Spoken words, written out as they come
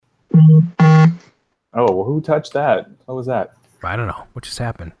Oh, well, who touched that? What was that? I don't know. What just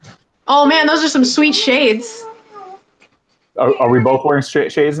happened? Oh man, those are some sweet shades. Are we both wearing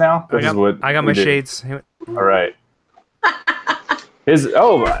shades now? I got my shades. All right.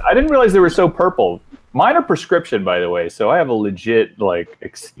 I didn't realize they were so purple. Mine are prescription, by the way, so I have a legit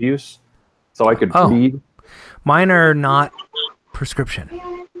excuse, so I could read. Mine are not prescription.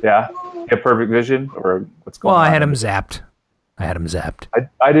 Yeah, you have perfect vision, or what's going on? Well, I had them zapped.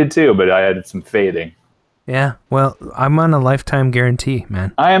 I did too, but I had some fading. Yeah, well, I'm on a lifetime guarantee,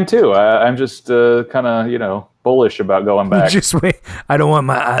 man. I am too. I'm just kind of, bullish about going back. Just wait. I don't want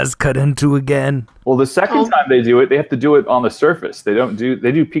my eyes cut into again. Well, the second time they do it, they have to do it on the surface. They do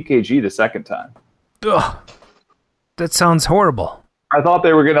PKG the second time. Ugh. That sounds horrible. I thought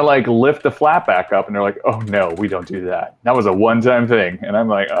they were going to lift the flap back up, and they're like, oh no, we don't do that. That was a one-time thing. And I'm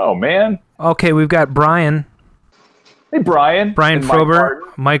like, oh man. Okay, we've got Brian. Hey, Brian. Brian Frober,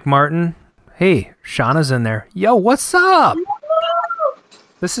 Mike Martin. Hey, Shauna's in there. Yo, what's up?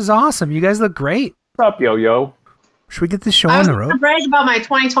 This is awesome. You guys look great. What's up, yo-yo? Should we get this show on the road? I was brag about my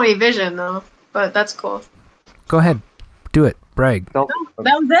 2020 vision, though, but that's cool. Go ahead. Do it. Brag. No,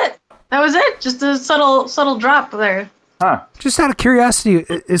 that was it. That was it. Just a subtle drop there. Huh. Just out of curiosity,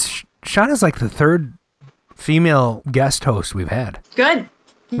 Shauna's like the third female guest host we've had. Good.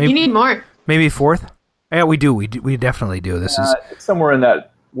 You need more. Maybe fourth? Yeah, we do. We definitely do. This is somewhere in that.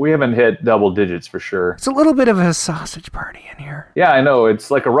 We haven't hit double digits for sure. It's a little bit of a sausage party in here. Yeah, I know.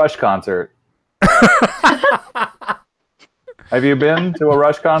 It's like a Rush concert. Have you been to a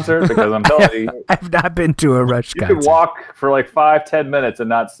Rush concert? Because I'm telling you, I've not been to a Rush concert. You could walk for 5-10 minutes and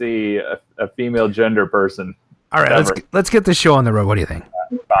not see a female gender person. All right, let's get the show on the road. What do you think?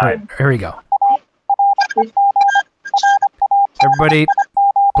 Fine. Here we go. Everybody,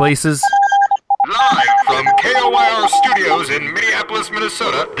 places. Live from KOYR Studios in Minneapolis,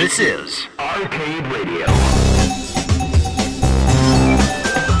 Minnesota, this is Arcade Radio.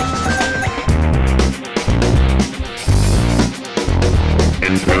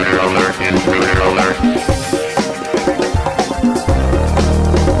 Intruder alert, intruder alert.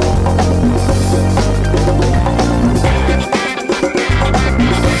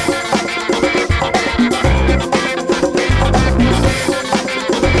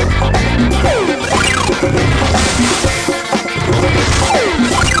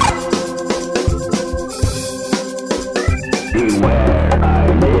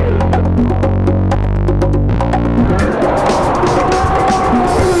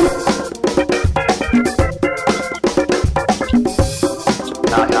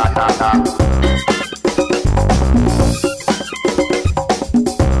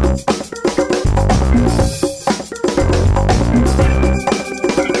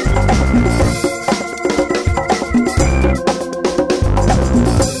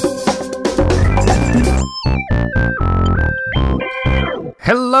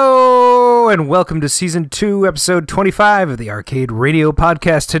 Hello, and welcome to Season 2, Episode 25 of the Arcade Radio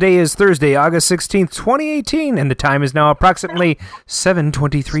Podcast. Today is Thursday, August 16th, 2018, and the time is now approximately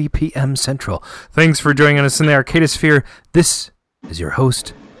 7:23 p.m. Central. Thanks for joining us in the Arcadosphere. This is your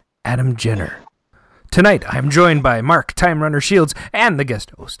host, Adam Jenner. Tonight, I'm joined by Mark Time Runner Shields, and the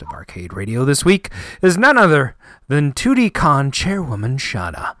guest host of Arcade Radio this week is none other than 2D Con Chairwoman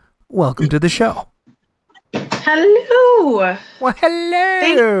Shauna. Welcome to the show. Hello. Well, hello.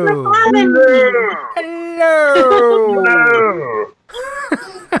 Thanks for having me. Hello.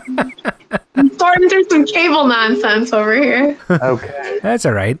 I'm sorting through some cable nonsense over here. Okay. That's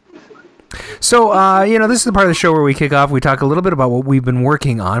all right. So, this is the part of the show where we kick off. We talk a little bit about what we've been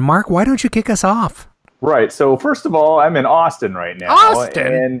working on. Mark, why don't you kick us off? Right. So, first of all, I'm in Austin right now. Austin?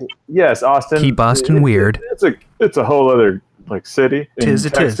 And yes, Austin. Keep Austin weird. It's a whole other city in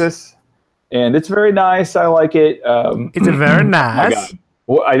Texas. And it's very nice. I like it. It's very nice.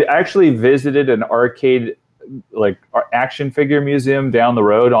 Well, I actually visited an arcade, action figure museum down the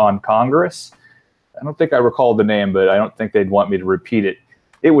road on Congress. I don't think I recall the name, but I don't think they'd want me to repeat it.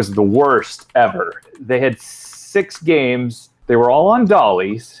 It was the worst ever. They had 6 games. They were all on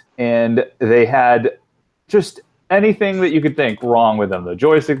dollies, and they had just anything that you could think wrong with them. The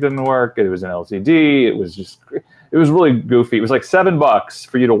joystick didn't work. It was an LCD. It was really goofy. It was like $7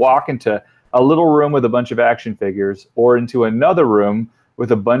 for you to walk into a little room with a bunch of action figures, or into another room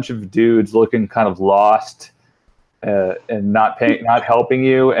with a bunch of dudes looking kind of lost and not helping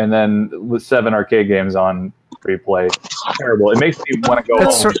you, and then with 7 arcade games on replay. Terrible. It makes me want to go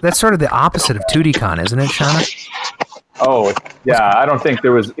home. That's sort of the opposite of 2D Con, isn't it, Shauna? Oh, yeah. I don't think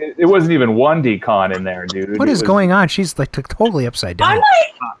there was... It wasn't even 1D Con in there, dude. What is going on? She's totally upside down.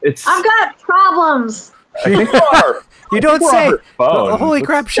 I've got problems. I think you are. You don't We're say. on her phone. Holy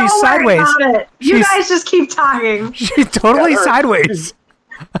crap, she's Don't worry sideways. about it. You She's- guys just keep talking. She's totally sideways.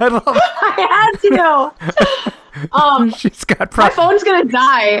 I love I had to. She's got My phone's gonna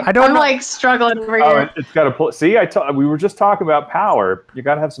die. I don't I'm know- like struggling over Oh, here. it's got to pull. See, we were just talking about power. You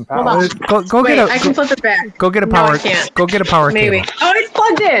got to have some power. Hold on. Go Wait, get I can flip it back. a No, power. I can't. Go get a power Maybe. cable. Oh, it's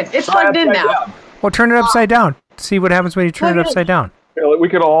plugged in. It's plugged in Upside now. down. Well, turn it upside down. See what happens when you turn it Plug it in. upside down. Yeah, we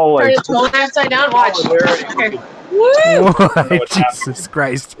could all Turn like. it totally upside down. Watch. Okay. Woo! what's Jesus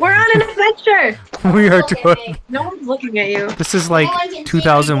Christ. We're on an adventure. We are doing. No one's looking at you. This is like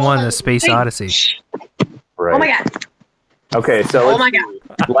 2001: A Space Odyssey. Right. Oh my god. Okay, so Oh let's my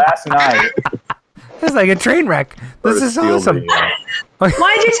see. Last night. It's like a train wreck. This is awesome. Why'd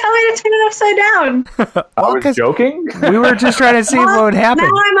you tell me to turn it upside down? I Well, was 'cause joking. we were just trying to see what would happen.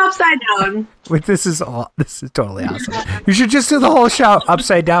 Now I'm upside down. Wait, this is totally awesome. You should just do the whole show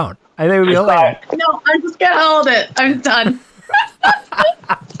upside down. I think it would be hilarious. No, I'm just gonna hold it. I'm done.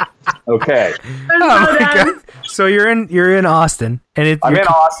 Okay, I'm Oh so my done. god! So you're in Austin, and I'm in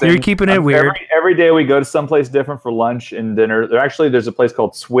Austin. You're keeping it weird. Every day we go to someplace different for lunch and dinner. There's a place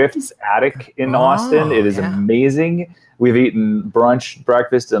called Swift's Attic in Austin. It is yeah. amazing. We've eaten brunch,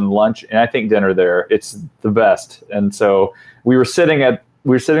 breakfast, and lunch, and I think dinner there. It's the best. And so we were sitting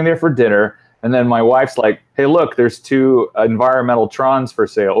there for dinner, and then my wife's like, "Hey, look, there's 2 environmental Trons for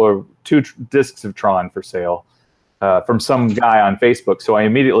sale, or 2 discs of Tron for sale." From some guy on Facebook. So I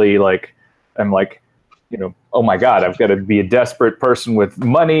immediately I'm like, oh my God, I've got to be a desperate person with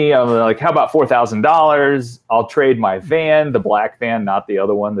money. I'm like, how about $4,000? I'll trade my van, the black van, not the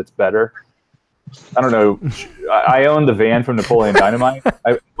other one that's better. I don't know. I own the van from Napoleon Dynamite.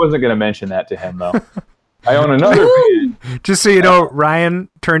 I wasn't going to mention that to him though. I own another van. Just so you know, Ryan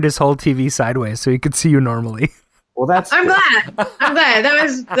turned his whole TV sideways so he could see you normally. Well, that's I'm good. glad. I'm glad.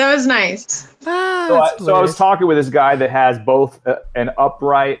 That was nice. So I was talking with this guy that has both an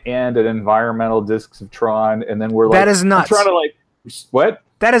upright and an environmental discs of Tron, and then we're like, That is nuts. I'm trying to what?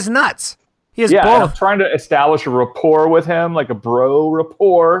 That is nuts. He has Yeah, and I'm both. trying to establish a rapport with him, like a bro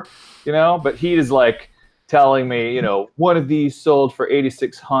rapport, but he is like telling me, one of these sold for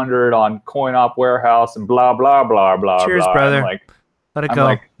 $8,600 on Coin Op Warehouse and blah blah blah blah. Cheers, blah. brother. I'm like, Let it I'm go.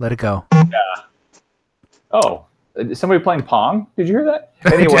 like- Let it go. oh, is somebody playing Pong? Did you hear that?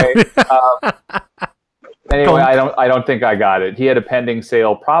 Anyway, I don't think I got it. He had a pending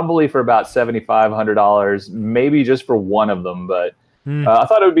sale, probably for about $7,500, maybe just for one of them. But I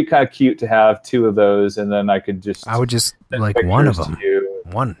thought it would be kind of cute to have 2 of those, and then I could just. I would just send like one of pictures them. to you.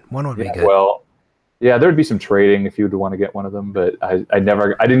 One would be Yeah, good. well, yeah, there'd be some trading if you would want to get one of them, but I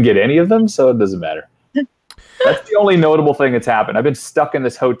didn't get any of them, so it doesn't matter. That's the only notable thing that's happened. I've been stuck in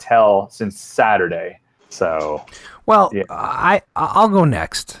this hotel since Saturday, so Well, yeah. I'll go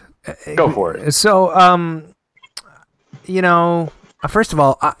next. go for it. So, first of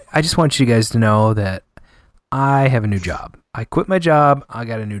all, I just want you guys to know that I have a new job. I quit my job. I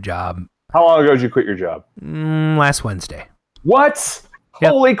got a new job How long ago did you quit your job? last Wednesday. What?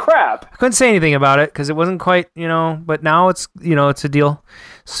 Yep. Holy crap! I couldn't say anything about it because it wasn't quite, but now it's, it's a deal.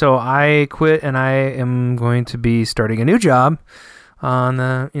 So I quit and I am going to be starting a new job on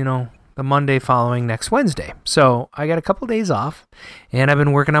the Monday following next Wednesday. So I got a couple days off and I've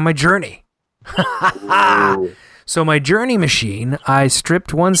been working on my journey. Ooh. So my journey machine, I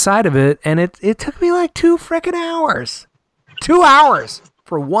stripped one side of it and it took me like 2 frickin' hours. 2 hours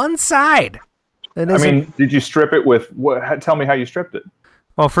for one side. That I isn't- mean, did you strip it with what? Tell me how you stripped it.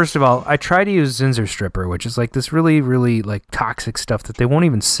 Well, first of all, I try to use Zinsser Stripper, which is like this really, really like toxic stuff that they won't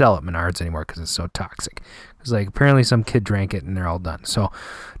even sell at Menards anymore because it's so toxic. Because like apparently some kid drank it and they're all done. So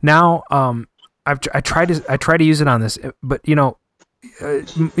now I try to use it on this, but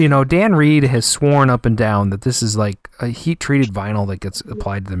Dan Reed has sworn up and down that this is like a heat treated vinyl that gets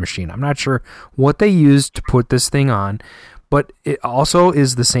applied to the machine. I'm not sure what they used to put this thing on, but it also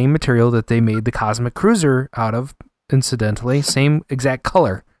is the same material that they made the Cosmic Cruiser out of. Incidentally, same exact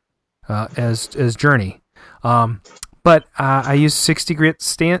color as Journey, but I used 60 grit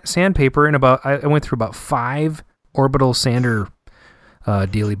sandpaper and I went through about 5 orbital sander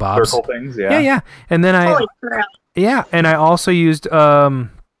dealy bobs. Circle things, yeah. Yeah, and then Holy crap. and I also used a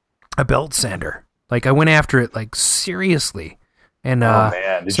belt sander. Like I went after it like seriously, and Oh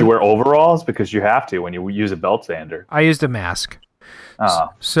man, did you wear overalls? Because you have to when you use a belt sander. I used a mask. Oh.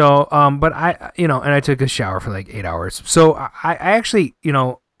 So, but and I took a shower for like 8 hours. So I actually,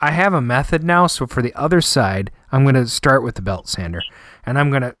 I have a method now. So for the other side, I'm going to start with the belt sander and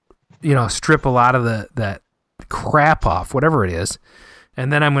I'm going to, strip a lot of that crap off, whatever it is.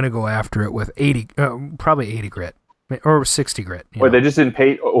 And then I'm going to go after it with probably 80 grit or 60 grit. Wait, they just didn't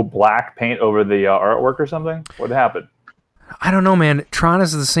paint black paint over the artwork or something? What happened? I don't know, man. Tron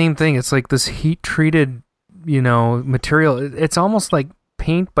is the same thing. It's like this heat-treated, material. It's almost like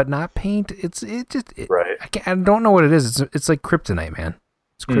paint, but not paint. Right. I don't know what it is. It's like kryptonite, man.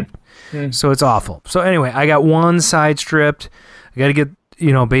 So it's awful. So anyway, I got one side stripped. I got to get,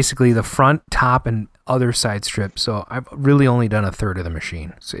 basically the front, top, and other side stripped. So I've really only done a third of the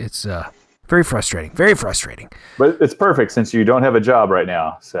machine. So it's very frustrating. Very frustrating. But it's perfect since you don't have a job right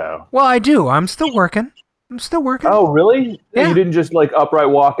now. So. Well, I do. I'm still working. Oh, really? Yeah. You didn't just like upright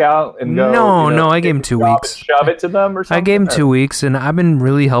walk out and go? No, I gave him 2 weeks. Shove it to them or something? I gave him 2 weeks, and I've been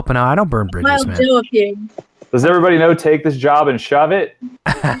really helping out. I don't burn bridges, man. Does everybody know take this job and shove it?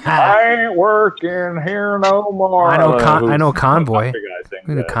 I ain't working here no more. I know Convoy.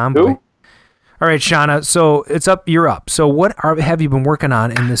 Convoy. Who? All right, Shauna. So you're up. So what have you been working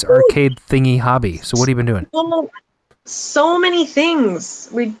on in this arcade thingy hobby? So what have you been doing? Well, so many things.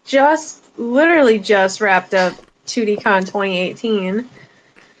 We literally just wrapped up 2DCon 2018.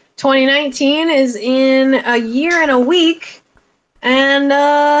 2019 is in a year and a week, and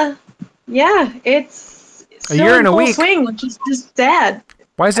it's a year and a week swing, which is just sad.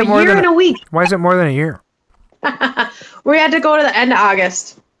 Why is it more than a week? Why is it more than a year? We had to go to the end of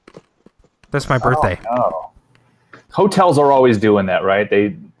August. That's my birthday. Oh. Hotels are always doing that, right?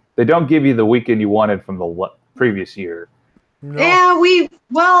 They don't give you the weekend you wanted from the previous year. No. Yeah, we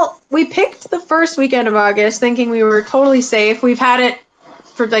picked the first weekend of August thinking we were totally safe. We've had it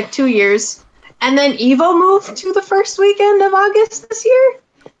for like 2 years. And then EVO moved to the first weekend of August this year.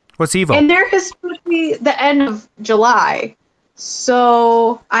 What's EVO? And they're supposed to be the end of July.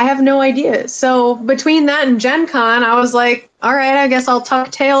 So I have no idea. So between that and Gen Con, I was like, all right, I guess I'll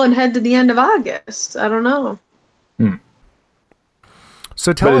tuck tail and head to the end of August. I don't know.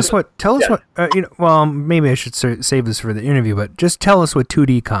 So tell us what, well, maybe I should save this for the interview, but just tell us what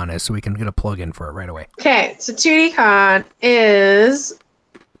 2DCon is so we can get a plug in for it right away. Okay, so 2DCon is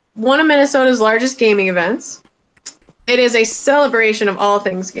one of Minnesota's largest gaming events. It is a celebration of all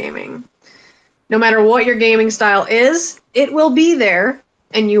things gaming. No matter what your gaming style is, it will be there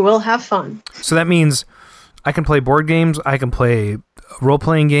and you will have fun. So that means I can play board games, I can play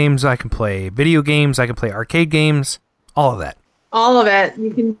role-playing games, I can play video games, I can play arcade games, all of that. All of it.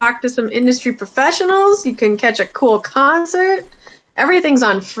 You can talk to some industry professionals. You can catch a cool concert. Everything's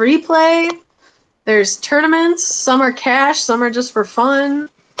on free play. There's tournaments. Some are cash. Some are just for fun.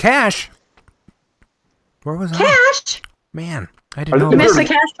 Cash? Where was Cash? Man, I didn't know. You missed the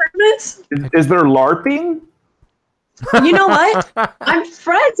cash tournaments? Is there LARPing? You know what? I'm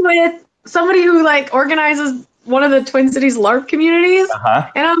friends with somebody who organizes one of the Twin Cities LARP communities.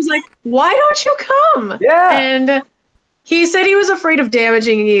 And I was like, why don't you come? Yeah. And he said he was afraid of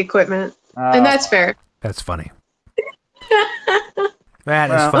damaging the equipment, and that's fair. That's funny. That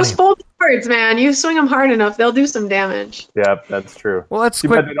is funny. Those folding cards, man, you swing them hard enough, they'll do some damage. Yeah, that's true. Well, let's Too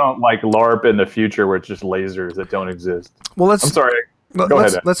bad they don't like LARP in the future where it's just lasers that don't exist. Well, I'm sorry. Go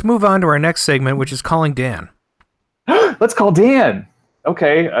ahead. Let's move on to our next segment, which is calling Dan. Let's call Dan.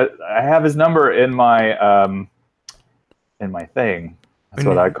 Okay, I have his number in my thing. That's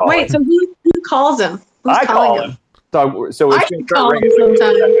what I call it. Wait, so who calls him? Who's I call him. So I should call him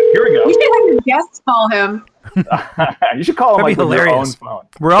sometime. Here we go. You should have your guests call him. You should call him That'd be with hilarious. your own phone.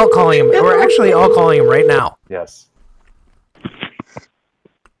 We're all calling him. We're actually all calling him right now. Yes.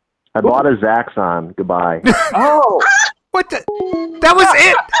 I bought a Zaxxon. Goodbye. Oh. What the? That was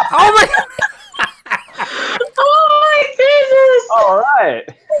it. Oh my. Oh my goodness. All right.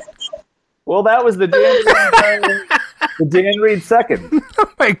 Well, that was the Dan Reed second.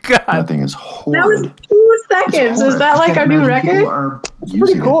 Oh my god. That thing is horrid. That was 2 seconds. Is that like our new record? It's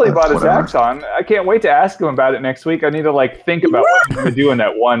pretty cool he bought his Zaxxon. I can't wait to ask him about it next week. I need to think about what he's going to do in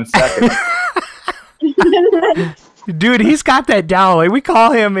that 1 second. Dude, he's got that down. We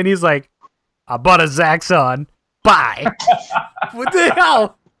call him and he's like, I bought a Zaxxon. Bye. What the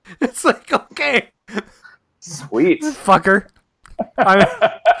hell? It's like, okay. Sweet. Fucker. Sorry,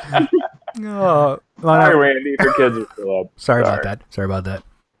 Randy. Your kids are still up. Sorry about that. Sorry. I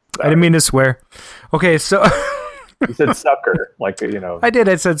didn't mean to swear. Okay, so you said sucker, I did.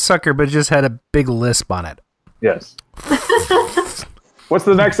 I said sucker, but it just had a big lisp on it. Yes. What's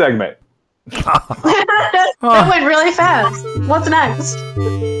the next segment? That went really fast. What's next?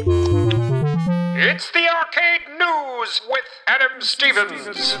 It's the Arcade News with Adam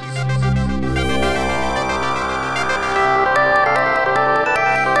Stevens.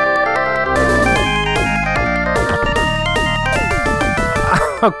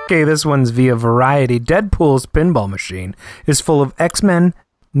 Okay, this one's via Variety. Deadpool's pinball machine is full of X-Men,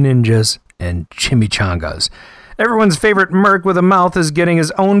 ninjas, and chimichangas. Everyone's favorite merc with a mouth is getting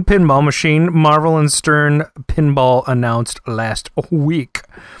his own pinball machine. Marvel and Stern Pinball announced last week.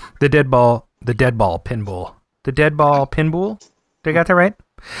 The Deadball Pinball. The Deadball Pinball? Did I got that right?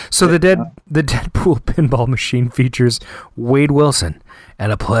 So the Deadpool pinball machine features Wade Wilson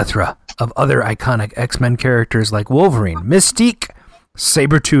and a plethora of other iconic X-Men characters like Wolverine, Mystique,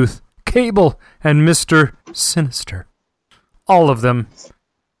 Sabretooth, Cable, and Mr. Sinister. All of them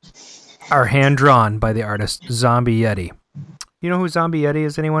are hand-drawn by the artist Zombie Yeti. You know who Zombie Yeti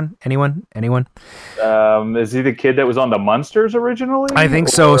is? Anyone? Is he the kid that was on the Munsters originally? I think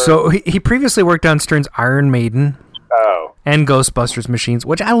so. So he previously worked on Stern's Iron Maiden. Oh. And Ghostbusters machines,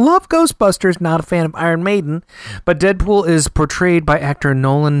 which I love Ghostbusters, not a fan of Iron Maiden. But Deadpool is portrayed by actor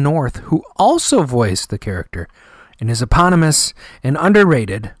Nolan North, who also voiced the character in his eponymous and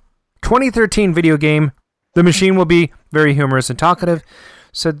underrated 2013 video game. The machine will be very humorous and talkative,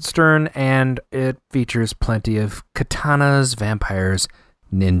 said Stern, and it features plenty of katanas, vampires,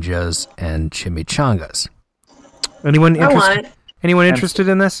 ninjas, and chimichangas. Anyone interested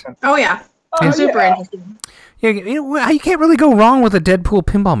in this? Oh, yeah. I'm super interested. Yeah, you can't really go wrong with a Deadpool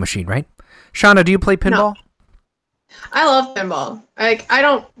pinball machine, right? Shauna, do you play pinball? No. I love pinball.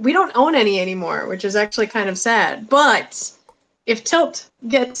 We don't own any anymore, which is actually kind of sad. But if Tilt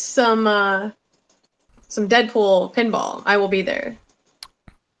gets some Deadpool pinball, I will be there.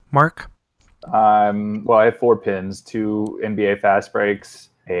 Mark? Well, I have 4 pins, 2 NBA Fast Breaks,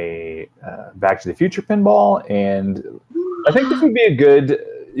 a Back to the Future pinball, and I think this would be a good,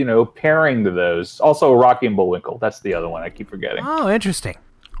 pairing to those. Also, Rocky and Bullwinkle. That's the other one I keep forgetting. Oh, interesting.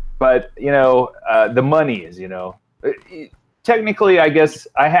 But, the money is, technically, I guess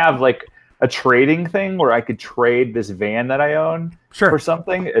I have like a trading thing where I could trade this van that I own for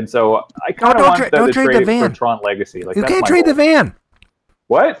something. And so I kind of want to trade the van for Tron Legacy. Like, you can't trade the van.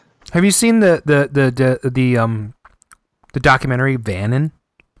 What? Have you seen the documentary Vannin?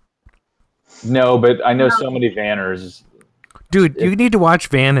 No, but I know so many vanners. Dude, you need to watch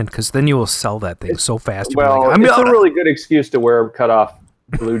Vannin because then you will sell that thing so fast. Well, it's a really good excuse to wear cut-off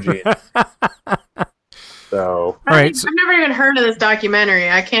blue jeans. So, all right, I've never even heard of this documentary.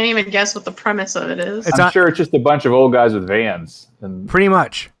 I can't even guess what the premise of it is. I'm sure it's just a bunch of old guys with vans. And pretty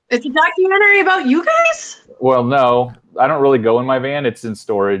much. It's a documentary about you guys? Well, no. I don't really go in my van. It's in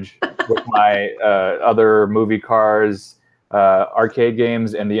storage with my other movie cars, arcade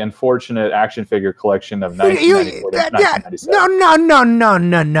games, and the unfortunate action figure collection of 1994 to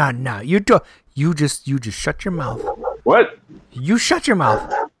 1997. No. You just shut your mouth. What? You shut your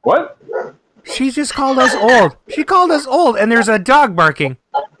mouth. What? She just called us old. She called us old, and there's a dog barking.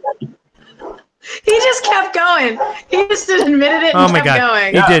 He just kept going. He just admitted it and kept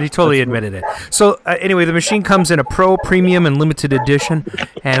going. He did. He totally admitted it. So anyway, the machine comes in a Pro, Premium, and Limited Edition,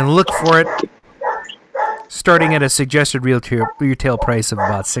 and look for it starting at a suggested retail price of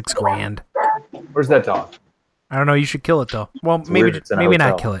about $6,000. Where's that dog? I don't know. You should kill it though. Well, maybe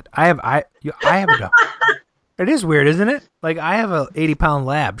not kill it. I have a dog. It is weird, isn't it? Like I have a 80-pound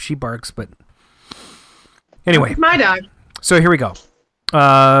lab. She barks, but anyway. My dog. So here we go.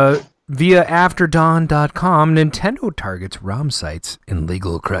 Via AfterDawn.com, Nintendo targets ROM sites in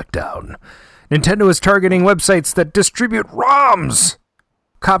legal crackdown. Nintendo is targeting websites that distribute ROMs,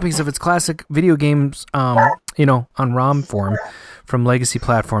 copies of its classic video games, on ROM form from legacy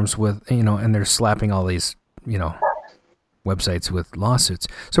platforms and they're slapping all these, websites with lawsuits.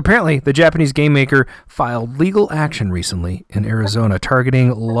 So apparently, the Japanese game maker filed legal action recently in Arizona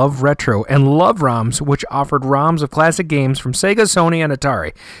targeting Love Retro and Love ROMs, which offered ROMs of classic games from Sega, Sony, and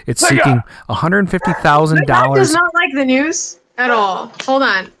Atari. It's seeking $150,000. That does not like the news at all. Hold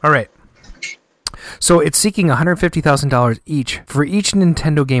on. All right. So it's seeking $150,000 each for each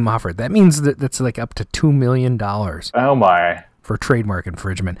Nintendo game offered. That means that's like up to $2 million. Oh my! For trademark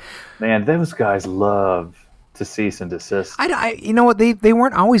infringement. Man, those guys love to cease and desist. You know what? They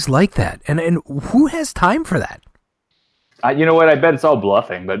weren't always like that, and who has time for that? You know what? I bet it's all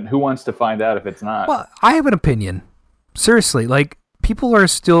bluffing, but who wants to find out if it's not? Well, I have an opinion. Seriously, like people are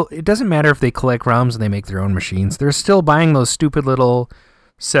still. It doesn't matter if they collect ROMs and they make their own machines. They're still buying those stupid little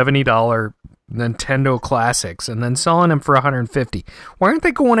 $70 Nintendo classics and then selling them for $150. Why aren't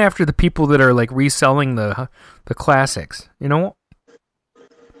they going after the people that are like reselling the classics? You know?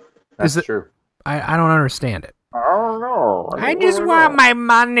 That's true. I don't understand it. I don't know. I just want my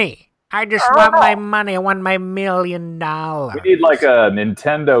money. I want my money. I want my $1 million. We need like a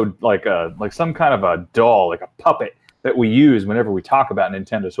Nintendo, like some kind of a doll, like a puppet that we use whenever we talk about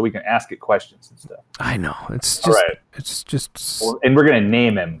Nintendo, so we can ask it questions and stuff. I know. It's just. Right. It's just. Well, and we're gonna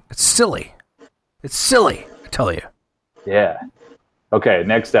name him. It's silly. It's silly. I tell you. Yeah. Okay,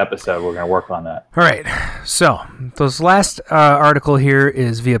 next episode, we're going to work on that. All right. So, this last article here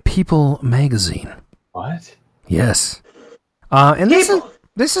is via People magazine. What? Yes. And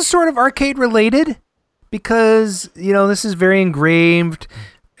this is sort of arcade related because, this is very engraved,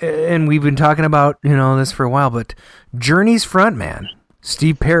 and we've been talking about, this for a while, but Journey's frontman,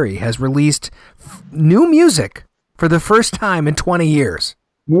 Steve Perry, has released new music for the first time in 20 years.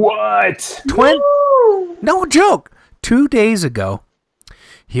 What? No joke. 2 days ago,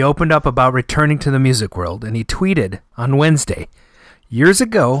 he opened up about returning to the music world, and he tweeted on Wednesday, "Years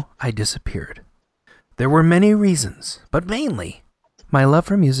ago, I disappeared. There were many reasons, but mainly, my love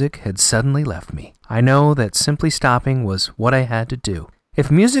for music had suddenly left me. I know that simply stopping was what I had to do.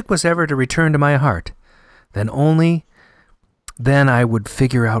 If music was ever to return to my heart, then only then I would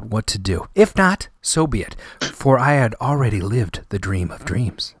figure out what to do. If not, so be it, for I had already lived the dream of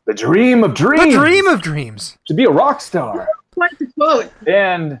dreams." The dream of dreams. The dream of dreams. To be a rock star. Quite the quote.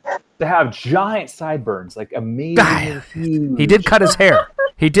 And to have giant sideburns, like amazing. He did cut his hair.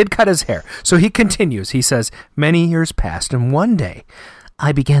 He did cut his hair. So he continues. He says, "Many years passed, and one day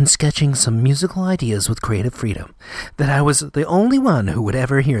I began sketching some musical ideas with creative freedom, that I was the only one who would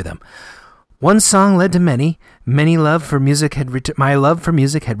ever hear them. One song led to many. My love for music had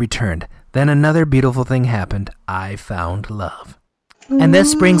returned. Then another beautiful thing happened. I found love." And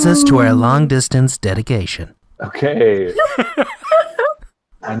this brings us to our long-distance dedication. Okay.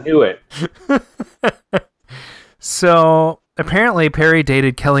 I knew it. So, apparently, Perry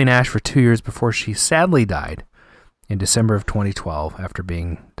dated Kelly Nash for 2 years before she sadly died in December of 2012 after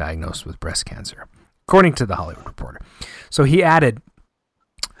being diagnosed with breast cancer, according to The Hollywood Reporter. So he added,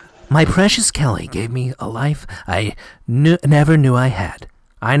 "My precious Kelly gave me a life I never knew I had.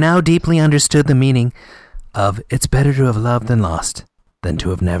 I now deeply understood the meaning of it's better to have loved than lost than to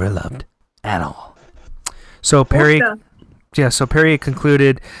have never loved at all." So Perry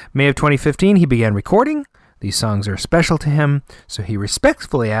concluded May of 2015 he began recording. These songs are special to him, so he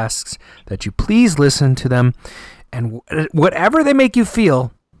respectfully asks that you please listen to them, and whatever they make you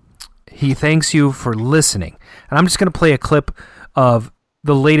feel, he thanks you for listening. And I'm just going to play a clip of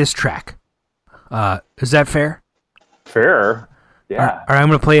the latest track. Is that fair? Fair. Yeah. All right, I'm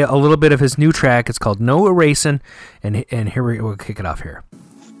going to play a little bit of his new track. It's called No Erasing, and here we'll kick it off here.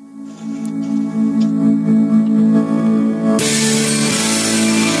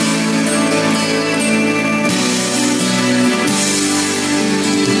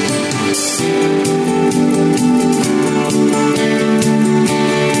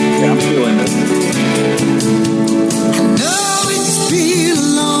 I'm feeling this.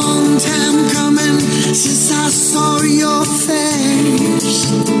 Since I saw your face,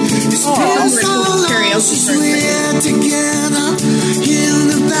 it's been so long since we're together in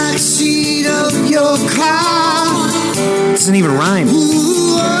the backseat of your car. Doesn't even rhyme.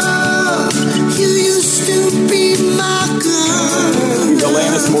 Ooh, you used to be my girl. The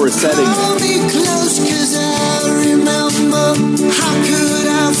Alanis Morissette. Hold me close 'cause I remember. How could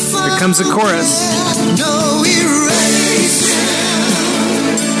I find? Here comes the chorus. No erasing.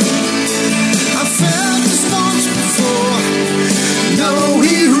 No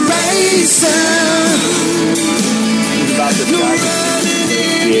erasing. About this guy.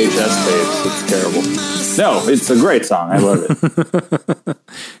 VHS tapes. It's terrible. No, it's a great song. I love it.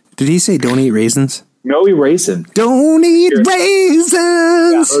 Did he say don't eat raisins? No erasing. Don't eat raisins.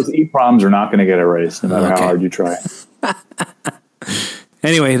 Yeah, those EPROMs are not going to get erased, no matter how hard you try.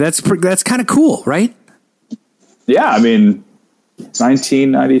 Anyway, that's kind of cool, right? Yeah, I mean,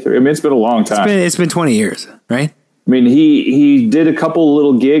 1993. I mean, it's been a long time. It's been 20 years, right? I mean, he did a couple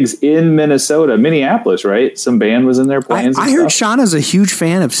little gigs in Minneapolis, right? Some band was in there playing. I heard Shauna's a huge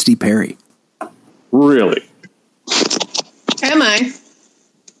fan of Steve Perry. Really? Am I?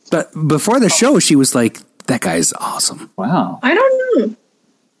 But before the show, she was like, "That guy's awesome." Wow. I don't know.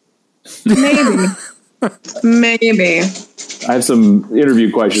 Maybe. I have some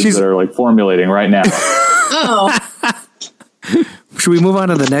interview questions that are like formulating right now. Oh. Should we move on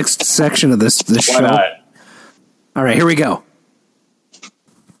to the next section of this show? Why not? All right, here we go.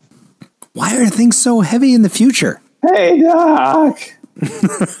 Why are things so heavy in the future? Hey, Doc.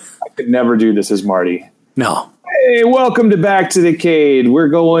 I could never do this as Marty. No. Hey, welcome to Back to the Cade. We're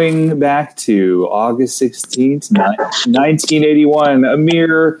going back to August 16th, 1981. A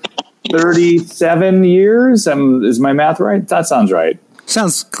mere 37 years. Is my math right? That sounds right.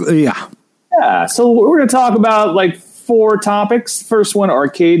 Sounds, yeah. Yeah, so we're going to talk about like 4 topics. First one,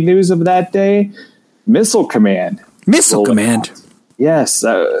 arcade news of that day. Missile Command. Missile Command. Yes,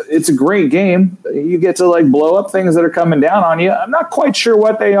 it's a great game. You get to like blow up things that are coming down on you. I'm not quite sure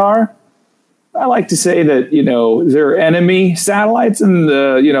what they are. I like to say that, there are enemy satellites and,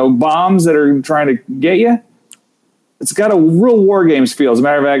 bombs that are trying to get you. It's got a real War Games feel. As a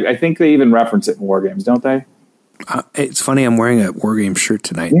matter of fact, I think they even reference it in War Games, don't they? It's funny, I'm wearing a War Games shirt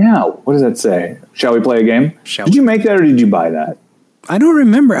tonight. Yeah. What does that say? Shall we play a game? Did you make that or did you buy that? I don't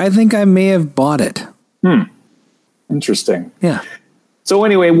remember. I think I may have bought it. Interesting. Yeah. So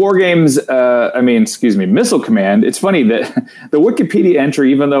anyway, War Games, Missile Command. It's funny that the Wikipedia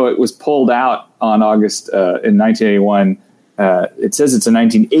entry, even though it was pulled out on August in 1981, it says it's a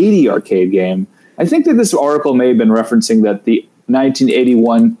 1980 arcade game. I think that this article may have been referencing that the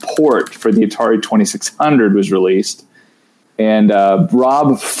 1981 port for the Atari 2600 was released, and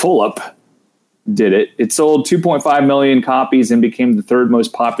Rob Fulop did it. It sold 2.5 million copies and became the third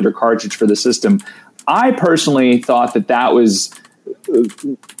most popular cartridge for the system. I personally thought that was...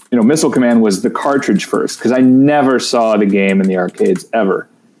 Missile Command was the cartridge first because I never saw the game in the arcades ever.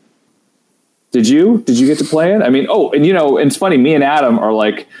 Did you get to play it? I mean, and it's funny. Me and Adam are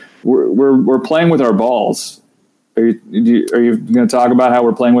like, we're playing with our balls. Are you going to talk about how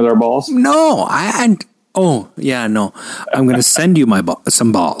we're playing with our balls? No, no. I'm going to send you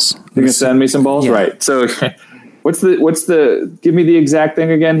some balls. You're going to send me some balls, yeah. Right? So. What's the? Give me the exact thing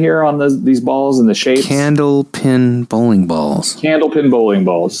again here on these balls and the shapes. Candle pin bowling balls. Candle pin bowling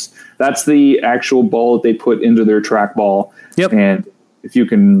balls. That's the actual ball that they put into their trackball. Yep. And if you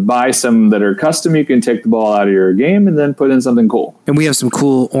can buy some that are custom, you can take the ball out of your game and then put in something cool. And we have some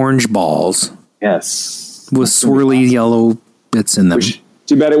cool orange balls. Yes. With swirly yellow bits in them.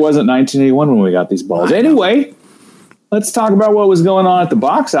 Too bad it wasn't 1981 when we got these balls. Anyway, let's talk about what was going on at the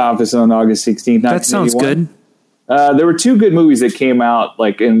box office on August 16th, 1981. That sounds good. There were two good movies that came out,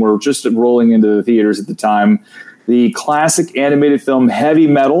 and were just rolling into the theaters at the time. The classic animated film Heavy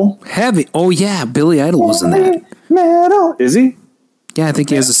Metal. Oh yeah, Billy Idol was in that. Metal. Is he? Yeah, I think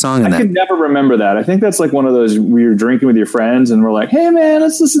he has a song in that. I can never remember that. I think that's like one of those where you're drinking with your friends and we're like, "Hey man,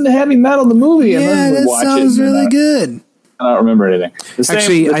 let's listen to Heavy Metal, the movie," and then we watch it. Yeah, that sounds really good. I don't remember anything.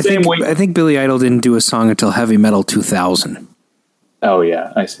 I think Billy Idol didn't do a song until Heavy Metal 2000. Oh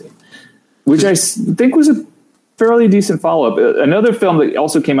yeah, I see. Which I think was a fairly decent follow-up. Another film that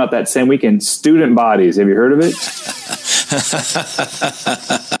also came out that same weekend, Student Bodies. Have you heard of it?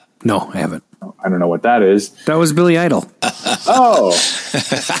 No, I haven't. I don't know what that is. That was Billy Idol. Oh.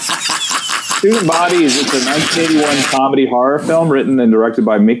 Student Bodies. It's a 1981 comedy horror film written and directed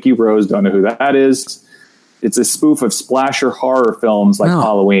by Mickey Rose. Don't know who that is. It's a spoof of splasher horror films like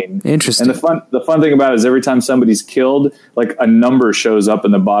Halloween. Interesting. And the fun thing about it is every time somebody's killed, like a number shows up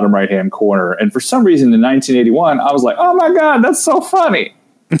in the bottom right-hand corner. And for some reason in 1981, I was like, oh my God, that's so funny.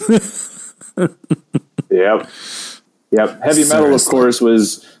 Yep. Heavy Metal, of course,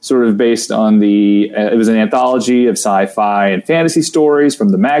 was sort of based on it was an anthology of sci-fi and fantasy stories from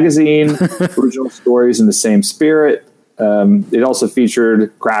the magazine, original stories in the same spirit. It also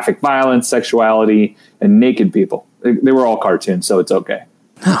featured graphic violence, sexuality, and naked people. They were all cartoons, so it's okay.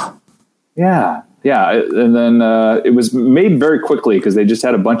 Oh. Yeah. And then it was made very quickly because they just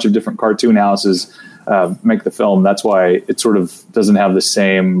had a bunch of different cartoon houses make the film. That's why it sort of doesn't have the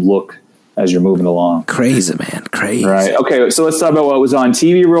same look as you're moving along. Crazy, man. Crazy. Right. Okay, so let's talk about what was on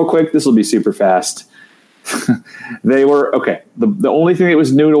TV real quick. This will be super fast. They were, okay, the only thing that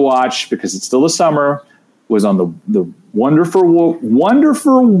was new to watch, because it's still the summer, was on the wonderful,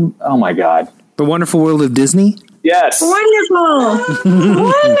 oh my God. The Wonderful World of Disney? Yes. Wonderful.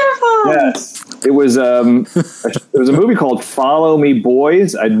 Wonderful. Yes. It was a movie called Follow Me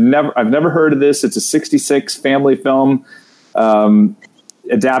Boys. I've never heard of this. It's a 1966 family film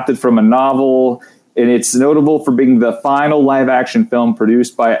adapted from a novel, and it's notable for being the final live action film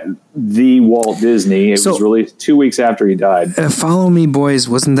produced by the Walt Disney. It was released 2 weeks after he died. Follow Me Boys,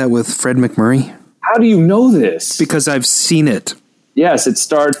 wasn't that with Fred McMurray? How do you know this? Because I've seen it. Yes, it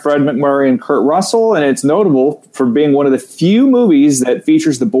starred Fred McMurray and Kurt Russell, and it's notable for being one of the few movies that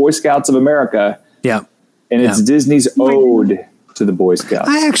features the Boy Scouts of America. Yeah. And it's Disney's ode to the Boy Scouts.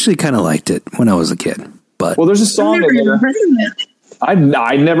 I actually kind of liked it when I was a kid. But well, there's a song in there. I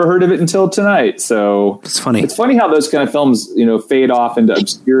never heard of it until tonight. So it's funny. It's funny how those kind of films, fade off into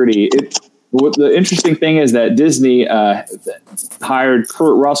obscurity. The interesting thing is that Disney hired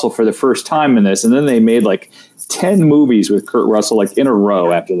Kurt Russell for the first time in this, and then they made like 10 movies with Kurt Russell like in a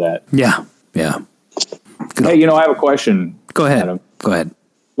row after that. Yeah. Hey, I have a question. Go ahead. Adam. Go ahead.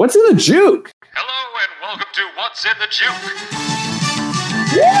 What's in the juke? Hello and welcome to What's in the Juke.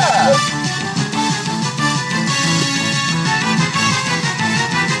 Yeah.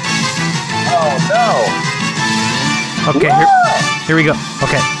 Oh no. Okay, here we go.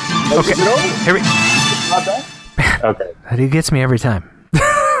 Okay. Is it over? Here we Not done? Okay. He gets me every time.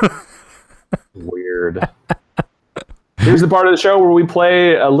 Lord. Here's the part of the show where we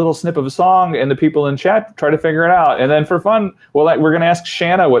play a little snip of a song, and the people in chat try to figure it out. And then for fun, we're going to ask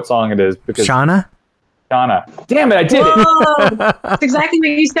Shanna what song it is. Because Shauna? Shauna. Damn it, I did it. Whoa, that's exactly what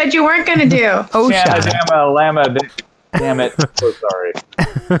you said you weren't going to do. Oh, Shanna, Shauna. Damma, Llama. Damn it. I'm so sorry. I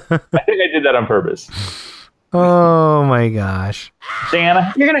think I did that on purpose. Oh, my gosh.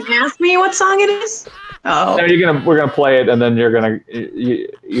 Shanna. You're going to ask me what song it is? Oh. No, we're gonna play it, and then you're gonna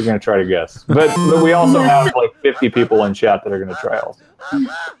try to guess. But we also have like 50 people in chat that are gonna try also.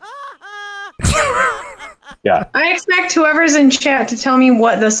 Yeah. I expect whoever's in chat to tell me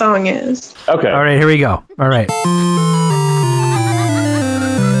what the song is. Okay. All right, here we go. All right.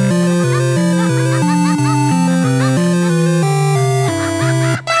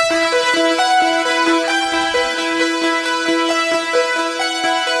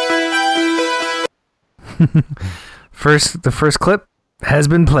 The first clip has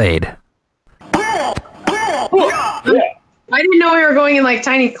been played. Yeah. I didn't know we were going in like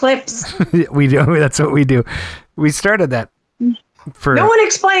tiny clips. We do. That's what we do. We started that for. No one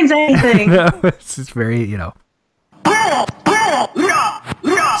explains anything. No, it's just very,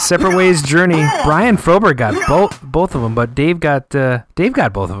 Separate Ways Journey. Brian Frober got both of them, but Dave got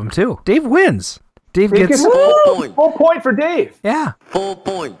both of them too. Dave wins. Dave gets full point for Dave. Yeah. Full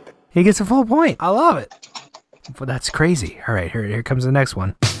point. He gets a full point. I love it. Well, that's crazy. All right, here comes the next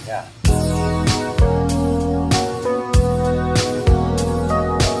one. Yeah.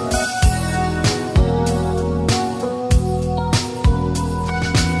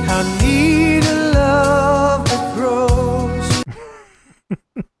 I need a love that grows.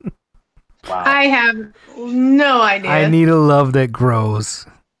 Wow. I have no idea. I Need a Love That Grows.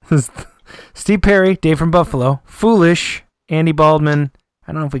 Steve Perry, Dave from Buffalo, Foolish, Andy Baldwin.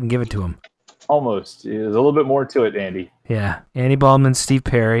 I don't know if we can give it to him. Almost. There's a little bit more to it, Andy. Yeah, Andy Baldwin, Steve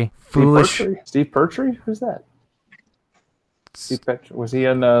Perry, Foolish. Steve Pertry? Who's that? Steve Petri. Was he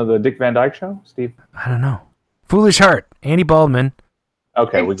in the Dick Van Dyke Show? Steve? I don't know. Foolish Heart, Andy Baldwin.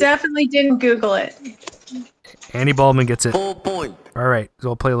 Okay. I definitely didn't Google it. Andy Baldwin gets it. Full point. All right, so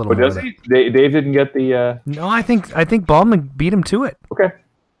I'll play a little What more. does of it. he? Dave didn't get the... No, I think Baldwin beat him to it. Okay.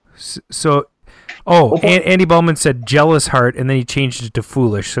 So, Andy Baldwin said Jealous Heart, and then he changed it to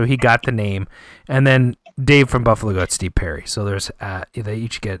Foolish, so he got the name. And then Dave from Buffalo got Steve Perry. So there's they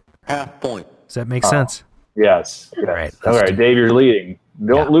each get Half point. Does that make sense? Yes. All right. All right, Dave, you're leading.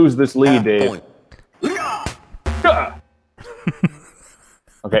 Don't lose this lead, Half Dave. point.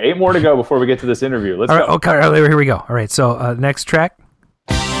 Okay, 8 more to go before we get to this interview. Let's All right, go. okay, all right, here we go. All right, so next track.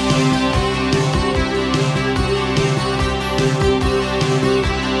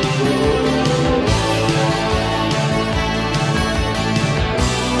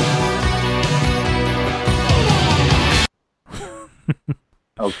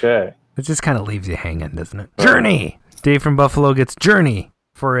 Okay. It just kind of leaves you hanging, doesn't it? Journey. Dave from Buffalo gets Journey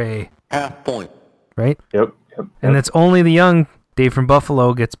for a Half point. right, Yep. and it's only the young Dave from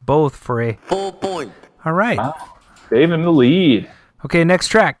Buffalo gets both for a. Full point. All right. Wow. Dave in the lead. Okay, next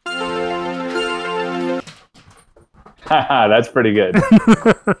track. Haha, that's pretty good.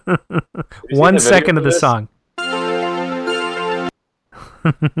 1 second of the song. Have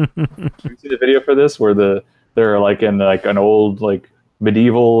you seen the video for this where they're like in like an old like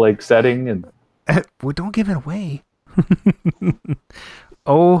medieval setting and Well, don't give it away.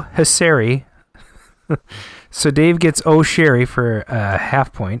 Oh, Hasseri. So Dave gets Oh Sherry for a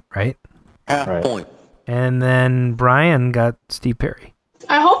half point, right? Half Right. point. And then Brian got Steve Perry.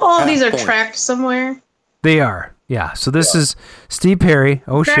 I hope all of these are Point. tracked somewhere. They are. Yeah. So this is Steve Perry,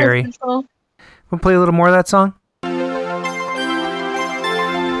 Oh Sherry. Central. We'll play a little more of that song.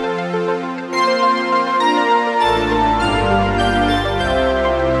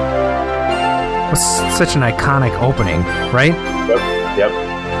 It's such an iconic opening, right? Yep.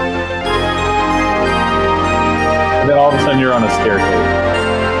 And then all of a sudden you're on a staircase.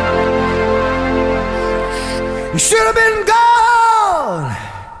 You should have been gone,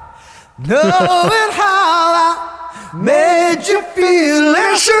 knowing how I made you feel.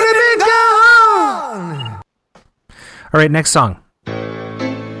 You should have been gone. All right, next song.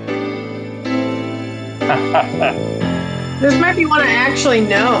 This might be one I actually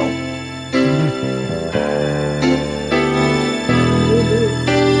know.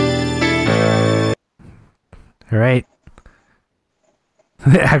 All right.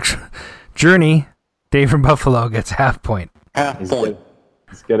 The actual Journey, Dave from Buffalo gets half point. Half point.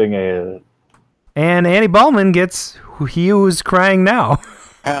 He's getting a And Andy Baldwin gets He Who's Crying Now.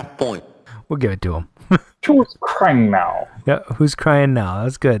 Half point. We'll give it to him. Who's crying now? Yeah, Who's Crying Now?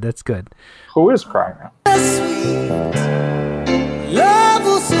 That's good. That's good. Who is crying now? Love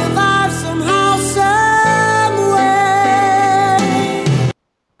will survive somehow,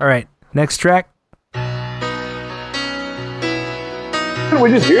 All right, next track. Did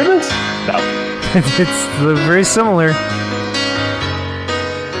we just hear this? No. It's very similar.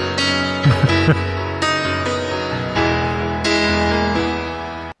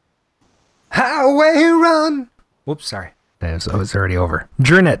 Highway Run. Whoops, sorry. That was already over.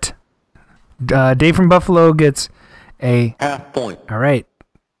 Journey. Dave from Buffalo gets a Half point. All right.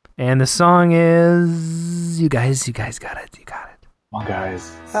 And the song is... You guys got it. You got it. Come on,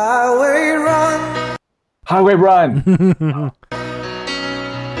 guys. Highway run Highway Run. to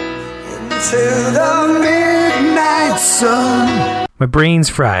the midnight sun. My brain's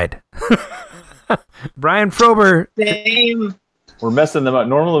fried. Brian Frober. Same. We're messing them up.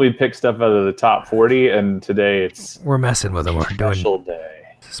 Normally we pick stuff out of the top 40, and today it's We're messing with him. We're doing special day.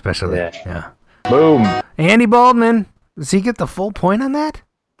 special. Yeah. Yeah. Boom. Andy Baldwin. Does he get the full point on that?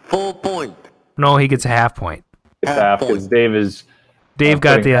 Full point. No, he gets a half point. It's half because Dave is. Dave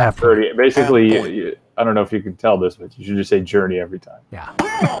got the half point. 30. Basically, Half point. I don't know if you can tell this, but you should just say Journey every time. Yeah.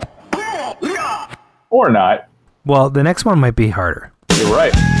 Or not. Well, the next one might be harder. You're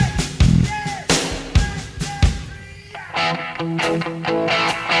right.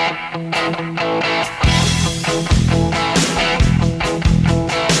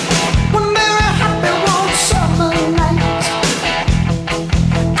 One very happy one summer night,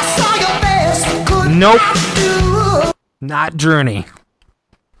 I saw your face. Could Nope. do. Not Journey.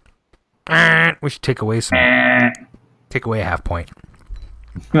 We should take away a half point.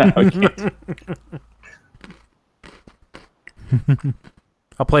 No, we can't.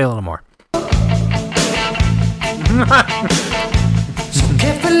 I'll play a little more.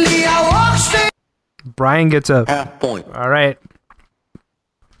 Carefully I walk straight Brian gets a... Half point. All right.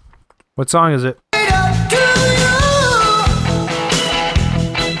 What song is it? up to you.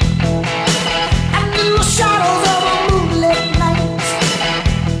 And in the shadows of a moonlit night,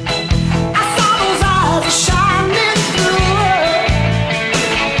 I saw those eyes shining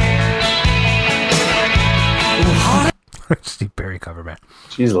through. Steve Perry cover band.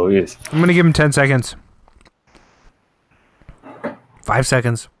 Jeez Louise. I'm going to give him 10 seconds. 5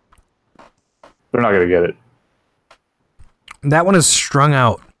 seconds. They're not going to get it. That one is Strung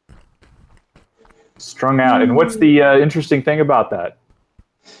Out. Strung Out. And what's the interesting thing about that?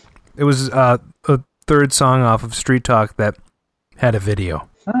 It was a third song off of Street Talk that had a video.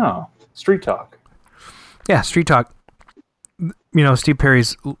 Oh, Street Talk. Yeah, Street Talk. You know, Steve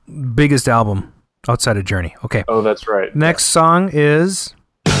Perry's biggest album outside of Journey. Okay. Oh, that's right. Next song is...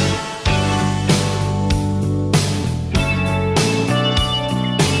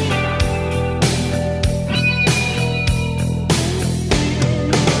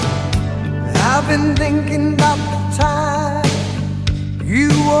 I've been thinking about the time you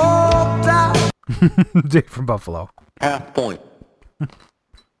walked out. Dave from Buffalo. Half point.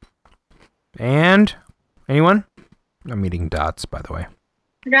 And... Anyone? I'm eating dots, by the way.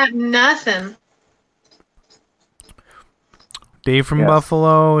 I got nothing. Dave from Yes.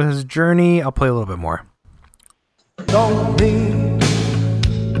 Buffalo, his Journey. I'll play a little bit more. Don't mean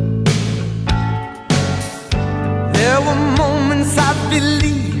there were moments I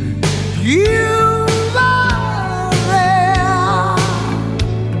believe you were there.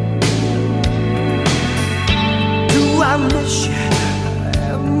 Do I miss you?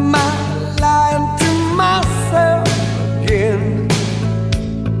 Am I lying to myself again?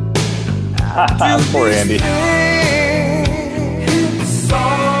 Poor Andy. It's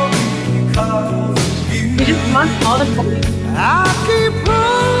all because of you. We just want all the points. I keep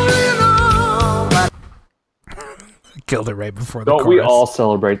holding on. Killed it right before the Don't we chorus. all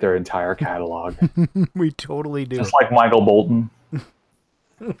celebrate their entire catalog? We totally do. Just like Michael Bolton.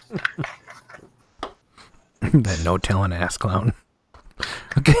 That no-telling ass clown.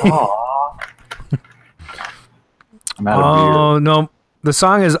 Okay. Aw. I'm out of Oh, no. The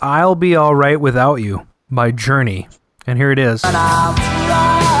song is I'll Be All Right Without You by Journey. And here it is. I'll try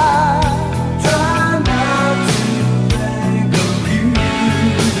not to think of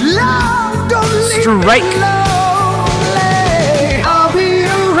you. Love, don't leave Strike. me lonely. I'll be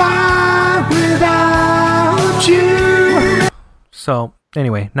alright without you. So,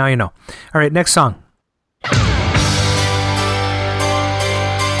 anyway, now you know. All right, next song.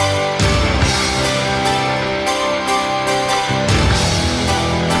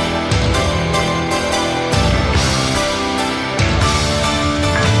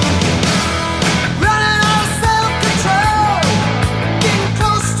 Running out of self-control. Getting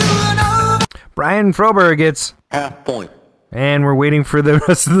close to an open Brian Frober gets, Half point. and we're waiting for the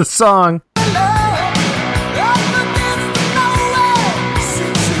rest of the song. love. Up against the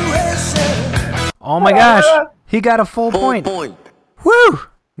nowhere situation. Oh my gosh, he got a full Full point. point. Woo!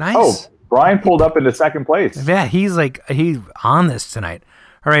 Nice. Oh, Brian pulled up into second place. Yeah, he's on this tonight.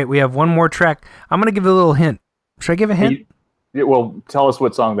 All right, we have one more track. I'm going to give a little hint. Should I give a hint? Well, tell us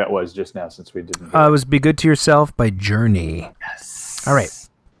what song that was just now, since we didn't. It was Be Good to Yourself by Journey. Yes. All right.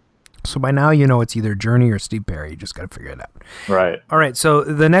 So by now you know it's either Journey or Steve Perry. You just got to figure it out. Right. All right, so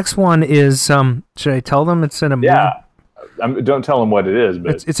the next one is, should I tell them it's in a movie? Yeah. Don't tell them what it is,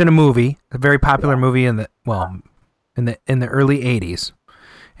 but It's in a movie, a very popular movie in the early 80s.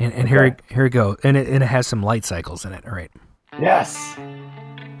 And here we go. And it has some light cycles in it. All right. yes.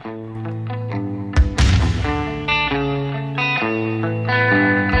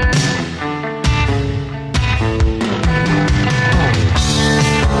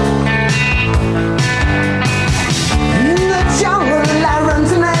 In the jungle I run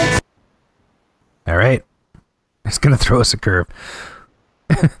tonight. All right. It's going to throw us a curve.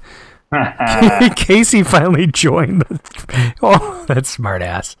 Casey finally joined. Oh, that's smart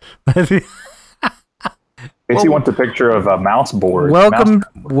ass. Casey wants a picture of a mouse board.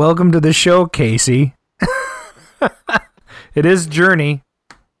 Welcome to the show, Casey. It is Journey.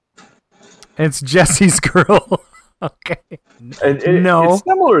 It's Jesse's Girl. Okay. No. It's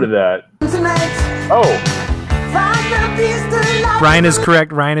similar to that. Tonight, Oh, find the peace to life. Ryan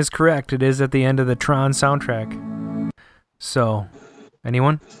is correct. It is at the end of the Tron soundtrack. So,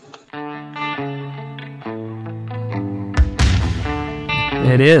 anyone?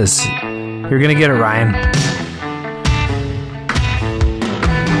 It is. You're going to get it, Ryan.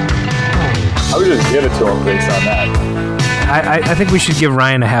 I would just give it to him based on that. I think we should give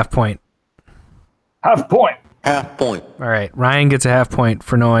Ryan a half point. Half point. Half point. All right, Ryan gets a half point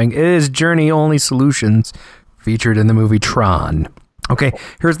for knowing it is Journey Only Solutions featured in the movie Tron. Okay,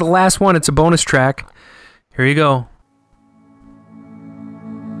 here's the last one. It's a bonus track. Here you go.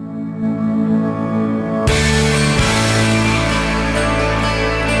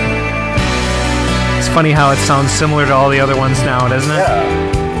 It's funny how it sounds similar to all the other ones now, doesn't it?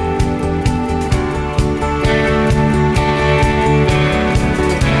 Yeah.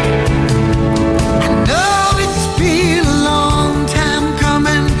 No, it's been a long time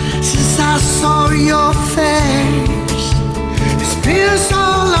coming since I saw your face. It's been so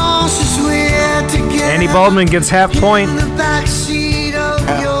long since we're together. Andy Baldwin gets half point. In the backseat of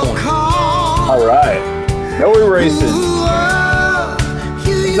Half your point. car. All right. No erasing. Ooh, oh,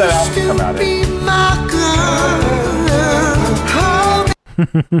 you When's that album used come to out in? be my girl.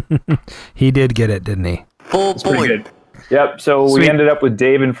 Oh, He did get it, didn't he? Full Pretty point. good. Yep. So Sweet. we ended up with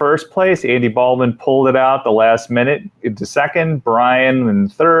Dave in first place. Andy Baldwin pulled it out the last minute into second. Brian in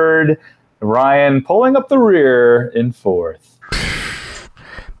third. Ryan pulling up the rear in fourth.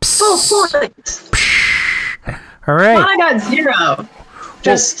 Full points. All right. I got 0.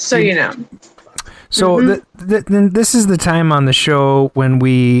 Just so you know. So then this is the time on the show when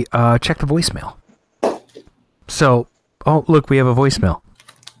we check the voicemail. So, oh, look, we have a voicemail.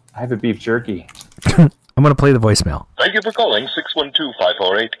 I have a beef jerky. I'm going to play the voicemail. Thank you for calling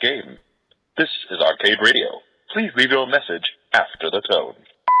 612-548-GAME. This is Arcade Radio. Please leave your message after the tone.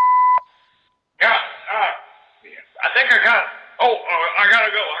 Yeah, I think I got. Oh, I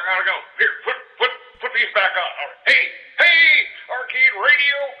gotta go. Here, put these back on. All right. Hey, Arcade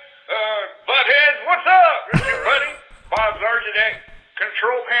Radio, buttheads, what's up? It's your buddy, Bob Zarzadek,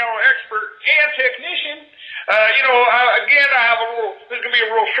 control panel expert and technician. I have a little. This is gonna be a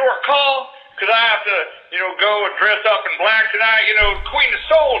real short call because I have to, go and dress up in black tonight. Queen of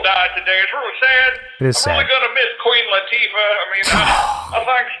Soul died today. It's really sad. It is I'm really sad. gonna miss Queen Latifah. I mean, I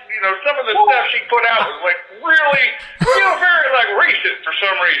think some of the stuff she put out was like really, very like recent for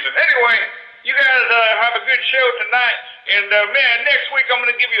some reason. Anyway, you guys have a good show tonight, and man, next week I'm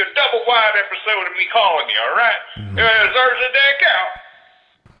gonna give you a double wide episode of me calling you. All right, Zarzadek out.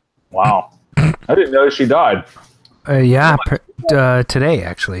 Wow. I didn't know she died. Today,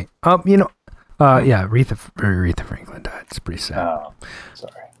 actually. Aretha Franklin died. It's pretty sad. Oh,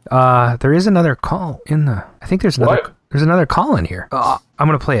 sorry. There is another call in the... I think there's another... What? There's another call in here. I'm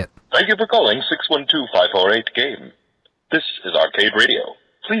going to play it. Thank you for calling 612-548-GAME. This is Arcade Radio.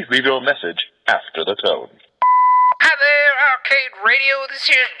 Please leave your message after the tone. Hi there, Arcade Radio. This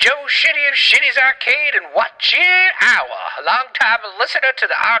is Joe Shitty of Shitty's Arcade, and watch it hour. A long-time listener to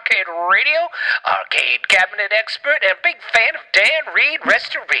the Arcade Radio, arcade cabinet expert, and big fan of Dan Reed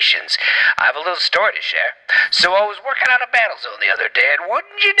Restorations. I have a little story to share. So I was working on a Battlezone the other day, and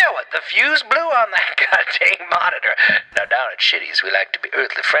wouldn't you know it, the fuse blew on that goddamn monitor. Now, down at Shitty's, we like to be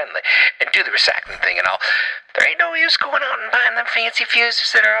earthly friendly and do the recycling thing and all. There ain't no use going out and buying them fancy fuses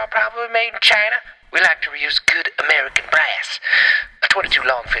that are all probably made in China. We like to reuse good American brass. A 22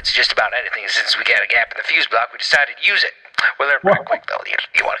 long fits just about anything, and since we got a gap in the fuse block, we decided to use it. Well, they're pretty quick, though.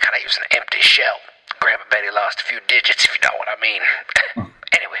 You want to kind of use an empty shell. Grab a Betty lost a few digits, if you know what I mean.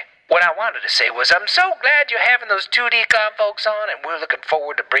 Anyway, what I wanted to say was I'm so glad you're having those 2D Con folks on, and we're looking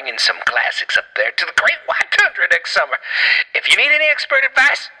forward to bringing some classics up there to the Great White Tundra next summer. If you need any expert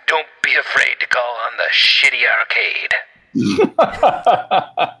advice, don't be afraid to call on the Shitty Arcade.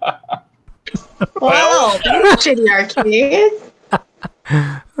 Wow, Shitty Arcade.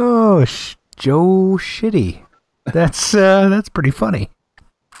 Oh, Joe Shitty. That's pretty funny.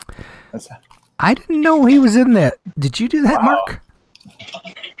 I didn't know he was in that. Did you do that, Mark?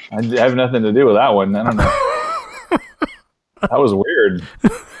 I have nothing to do with that one. I don't know. That was weird.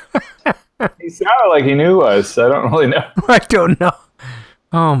 He sounded like he knew us. I don't really know. I don't know.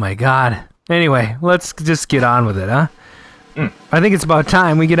 Oh, my God. Anyway, let's just get on with it, huh? I think it's about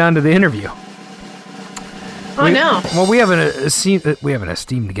time we get on to the interview. Oh, no. Well, we have an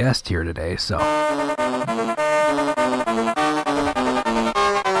esteemed guest here today, so...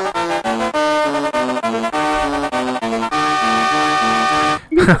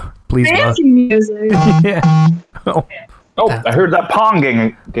 Please, Fancy music. Yeah. Oh, I heard that Pong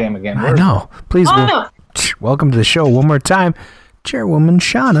game again. I know. Please, welcome to the show one more time, Chairwoman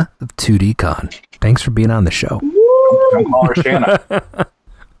Shauna of 2D Con. Thanks for being on the show. Don't call her Shanna.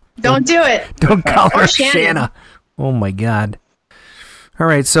 Don't do it. Don't call her Shannon. Shanna. Oh my God. All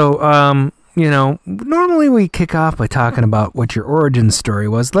right, so normally we kick off by talking about what your origin story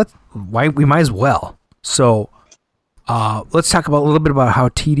was. We might as well. So, let's talk about a little bit about how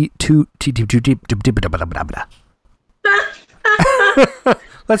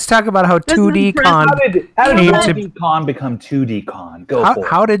Let's talk about how 2D Con. How did 2D Con become 2D Con?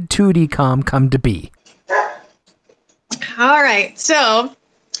 How did 2D Con come to be? All right, so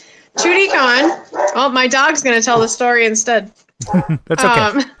 2D Con. Oh, my dog's going to tell the story instead. That's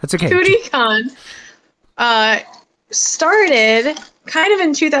okay. That's okay. 2D Con started kind of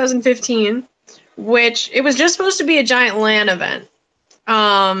in 2015, which it was just supposed to be a giant LAN event.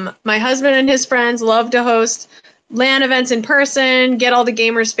 My husband and his friends love to host LAN events in person, get all the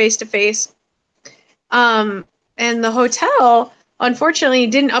gamers face to face. And the hotel, unfortunately,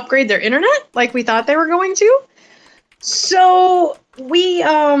 didn't upgrade their internet like we thought they were going to. So we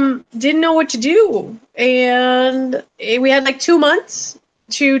didn't know what to do. And we had like 2 months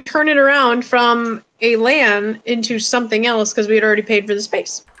to turn it around from a LAN into something else because we had already paid for the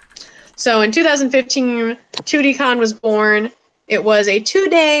space. So in 2015, 2D Con was born. It was a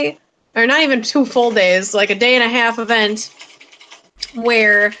 2-day, or not even 2 full days, like a day and a half event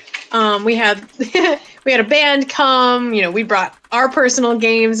where we had we had a band come. We brought our personal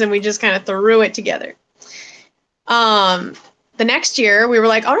games and we just kind of threw it together. The next year we were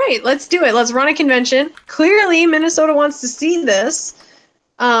like, all right, let's do it. Let's run a convention. Clearly Minnesota wants to see this.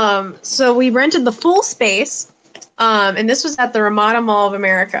 So we rented the full space. And this was at the Ramada Mall of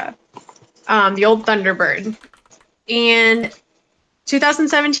America, the old Thunderbird. And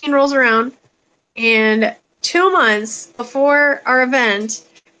 2017 rolls around, and 2 months before our event,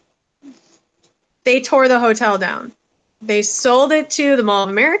 they tore the hotel down. They sold it to the Mall of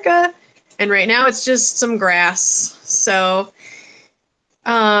America, and right now it's just some grass. So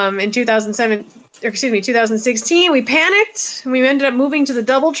in 2016, we panicked. We ended up moving to the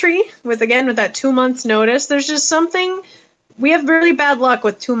DoubleTree with that 2 months notice. There's just something, we have really bad luck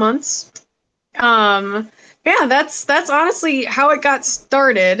with 2 months. Yeah, that's honestly how it got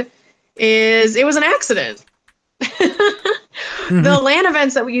started. It was an accident. The LAN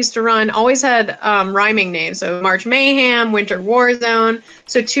events that we used to run always had rhyming names. So March Mayhem, Winter Warzone.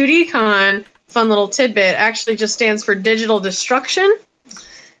 So 2D Con, fun little tidbit, actually just stands for Digital Destruction.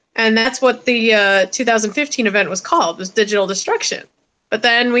 And that's what the 2015 event was called, was Digital Destruction. But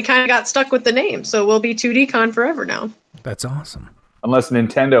then we kind of got stuck with the name, so we'll be 2D Con forever now. That's awesome. Unless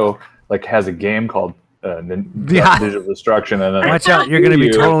Nintendo has a game called Digital Destruction, and then watch out, you're going to be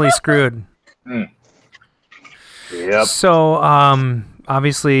totally screwed. Yep. So,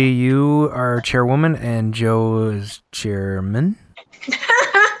 obviously, you are chairwoman, and Joe is chairman.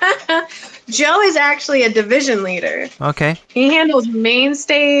 Joe is actually a division leader. Okay. He handles main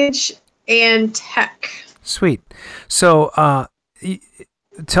stage and tech. Sweet. So,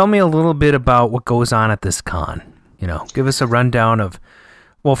 tell me a little bit about what goes on at this con. Give us a rundown of.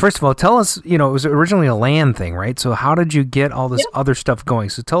 Well, first of all, tell us, it was originally a LAN thing, right? So how did you get all this other stuff going?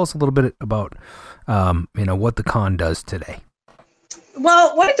 So tell us a little bit about, what the con does today.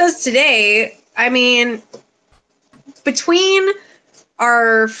 Well, what it does today, between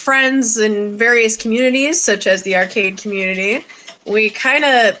our friends in various communities, such as the arcade community, we kind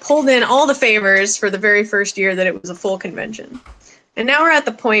of pulled in all the favors for the very first year that it was a full convention. And now we're at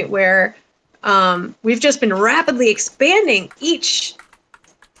the point where We've just been rapidly expanding each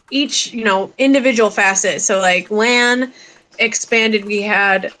individual facet. So like LAN expanded. We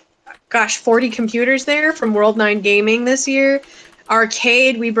had 40 computers there from World 9 Gaming this year.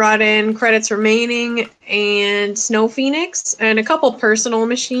 Arcade, we brought in Credits Remaining and Snow Phoenix and a couple personal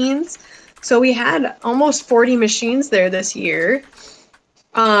machines. So we had almost 40 machines there this year.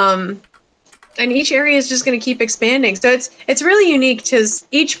 And each area is just going to keep expanding. So it's really unique to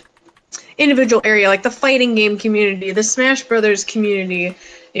each individual area, like the fighting game community, the Smash Brothers community,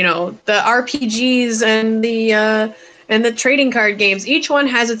 the RPGs and the trading card games. Each one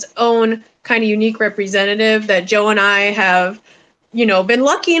has its own kind of unique representative that Joe and I have, been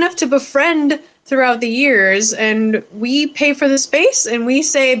lucky enough to befriend throughout the years. And we pay for the space and we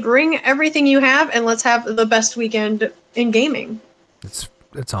say, bring everything you have and let's have the best weekend in gaming.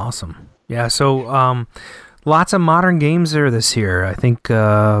 It's awesome. Yeah. So, lots of modern games there this year. I think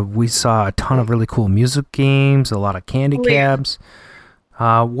we saw a ton of really cool music games, a lot of candy cabs.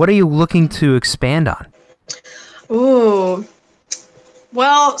 What are you looking to expand on? Ooh.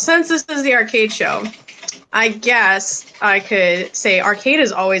 Well, since this is the arcade show, I guess I could say arcade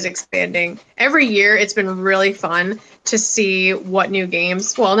is always expanding. Every year, it's been really fun to see what new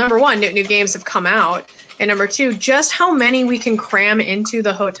games. Well, number one, new games have come out. And number two, just how many we can cram into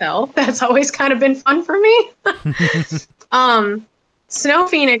the hotel. That's always kind of been fun for me. Snow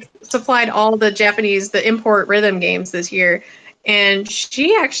Phoenix supplied all the import rhythm games this year. And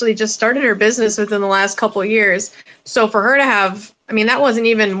she actually just started her business within the last couple of years. So for her to have, that wasn't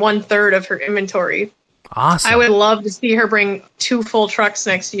even 1/3 of her inventory. Awesome. I would love to see her bring 2 full trucks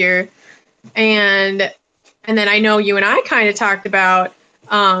next year. And then I know you and I kind of talked about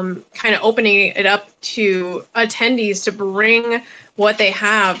kind of opening it up to attendees to bring what they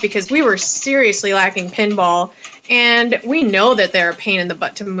have, because we were seriously lacking pinball. And we know that they're a pain in the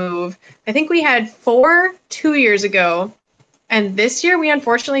butt to move. I think we had 4 2 years ago. And this year, we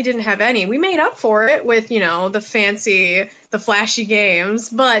unfortunately didn't have any. We made up for it with, the flashy games.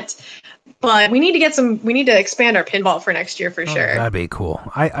 But we need to expand our pinball for next year for sure. That'd be cool.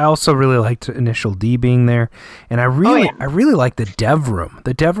 I also really liked Initial D being there. And I really like the dev room.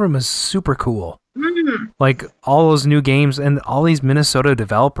 The dev room is super cool. Mm-hmm. Like all those new games and all these Minnesota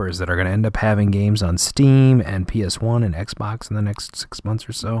developers that are going to end up having games on Steam and PS1 and Xbox in the next 6 months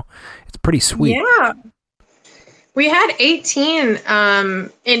or so. It's pretty sweet. Yeah. We had 18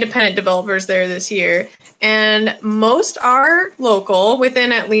 independent developers there this year, and most are local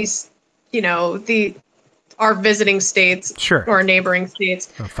within at least, our visiting states or neighboring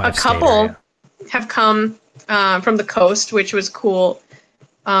states. A couple have come from the coast, which was cool.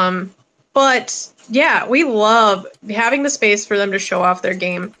 But yeah, we love having the space for them to show off their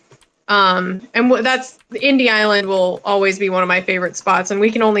game. And that's Indie Island will always be one of my favorite spots, and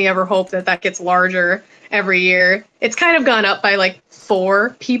we can only ever hope that gets larger every year. It's kind of gone up by like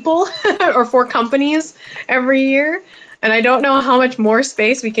 4 people or 4 companies every year. And I don't know how much more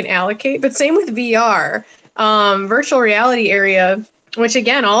space we can allocate, but same with VR. Virtual reality area, which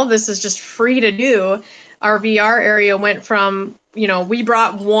again, all of this is just free to do. Our VR area went from, we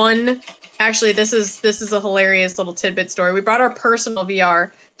brought one, actually this is a hilarious little tidbit story. We brought our personal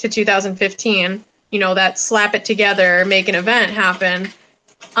VR to 2015, that slap it together, make an event happen.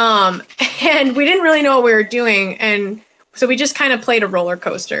 And we didn't really know what we were doing. And so we just kind of played a roller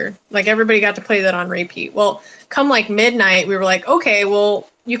coaster. Like everybody got to play that on repeat. Well, come like midnight, we were like, okay, well,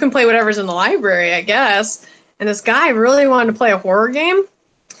 you can play whatever's in the library, I guess. And this guy really wanted to play a horror game.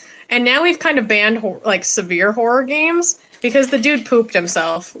 And now we've kind of banned severe horror games because the dude pooped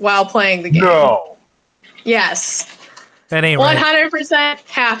himself while playing the game. No. Yes. That ain't right. 100%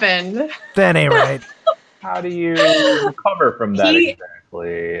 happened. That ain't right. How do you recover from that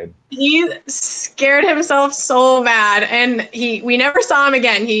exactly? He scared himself so bad, and we never saw him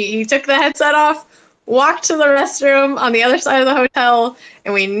again. He took the headset off, walked to the restroom on the other side of the hotel,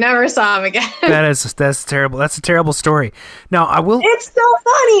 and we never saw him again. That's terrible. That's a terrible story. Now I will. It's so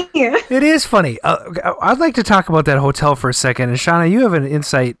funny. It is funny. I'd like to talk about that hotel for a second. And Shauna, you have an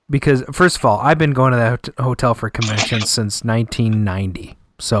insight because first of all, I've been going to that hotel for conventions since 1990.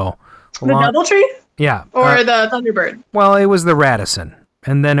 So the DoubleTree. Yeah. Or the Thunderbird. Well, it was the Radisson.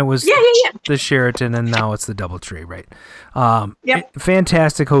 And then it was the Sheraton, and now it's the DoubleTree, right? Yep.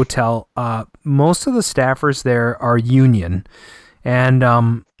 Fantastic hotel. Most of the staffers there are union. And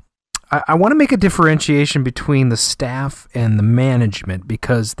I want to make a differentiation between the staff and the management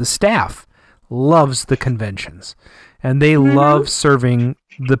because the staff loves the conventions. And they love serving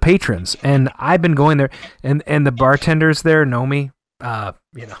the patrons. And I've been going there, and the bartenders there know me.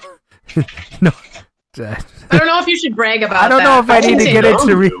 No. I don't know if you should brag about I don't know if I need to get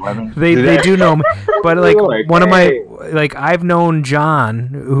into. They do know me, but like one of my I've known John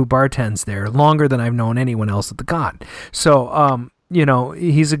who bartends there longer than I've known anyone else at the con. So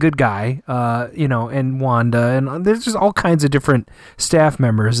he's a good guy. And Wanda, and there's just all kinds of different staff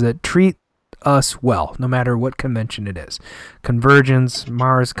members that treat us well, no matter what convention it is. Convergence,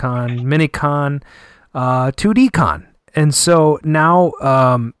 MarsCon, MiniCon, 2DCon, and so now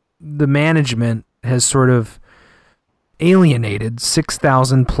the management has sort of alienated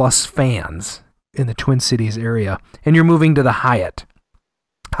 6,000 plus fans in the Twin Cities area, and you're moving to the Hyatt.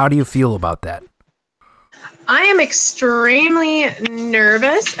 How do you feel about that? I am extremely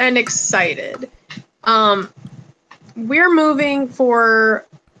nervous and excited. We're moving for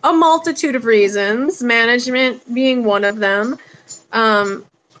a multitude of reasons, management being one of them.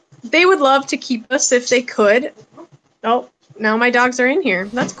 They would love to keep us if they could. Oh, now my dogs are in here.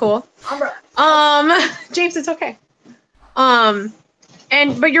 That's cool. James, it's okay.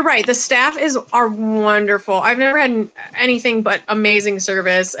 But you're right. The staff are wonderful. I've never had anything but amazing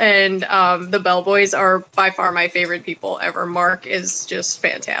service, and the Bellboys are by far my favorite people ever. Mark is just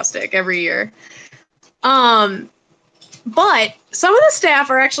fantastic every year. But some of the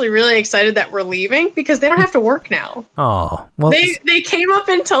staff are actually really excited that we're leaving because they don't have to work now. Oh, well, they came up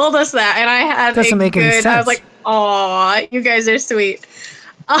and told us that, and I had doesn't make any sense. I was like, "Aw, you guys are sweet."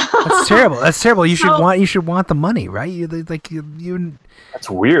 That's terrible. That's terrible. You should want the money, right? You. That's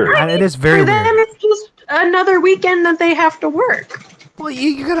weird. Right? It is very For them, weird. it's just another weekend that they have to work. Well,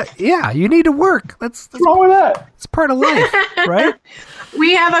 you gotta. Yeah, you need to work. That's What's wrong with that? It's part of life, right?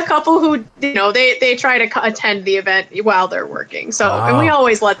 We have a couple who, they try to attend the event while they're working. So, and we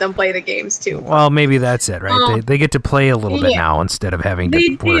always let them play the games too. Well, maybe that's it, right? They get to play a little bit now instead of having to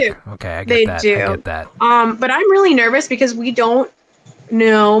work. Do. Okay, I get They that. do. I get that. But I'm really nervous because we don't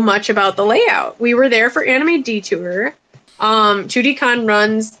know much about the layout. We were there for Anime Detour. 2DCon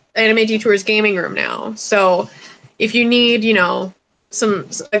runs Anime Detour's gaming room now. So if you need,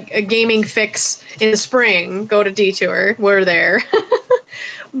 a gaming fix in the spring, go to Detour. We're there.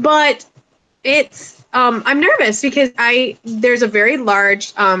 But it's I'm nervous because there's a very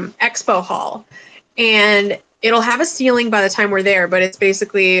large expo hall, and it'll have a ceiling by the time we're there, but it's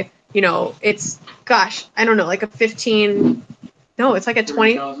basically, it's I don't know, like a 15, no, it's like a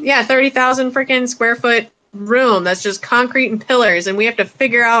 20, 30,000 freaking square foot room that's just concrete and pillars, and we have to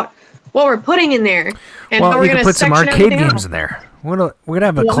figure out what we're putting in there. And how we're you going can to put some arcade games in there. We're gonna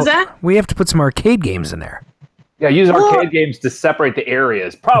have What was that? We have to put some arcade games in there. Yeah, use arcade games to separate the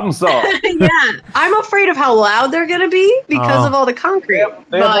areas. Problem solved. Yeah, I'm afraid of how loud they're going to be because of all the concrete.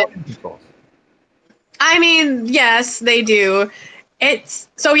 They have volume controls. I mean, yes, they do.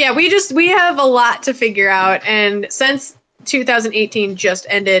 We have a lot to figure out, and since 2018 just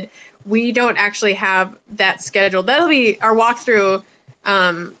ended, we don't actually have that scheduled. That'll be our walkthrough.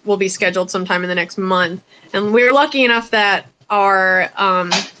 Will be scheduled sometime in the next month, and we're lucky enough that our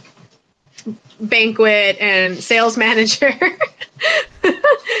banquet and sales manager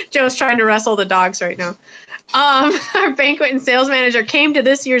Joe's trying to wrestle the dogs right now. Our banquet and sales manager came to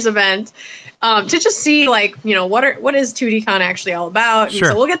this year's event to just see what is 2DCon actually all about. Sure.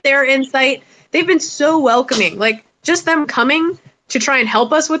 And so we'll get their insight. They've been so welcoming. Like, just them coming to try and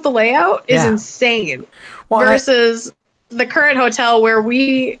help us with the layout is insane. Well, versus the current hotel where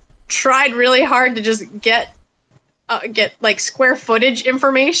we tried really hard to just get like square footage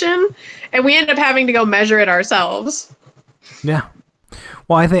information, and we ended up having to go measure it ourselves. Yeah.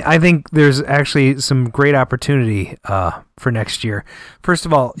 Well, I think there's actually some great opportunity for next year. First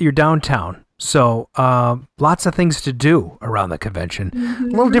of all, you're downtown, so lots of things to do around the convention. Mm-hmm. A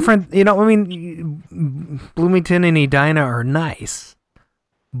little different, Bloomington and Edina are nice,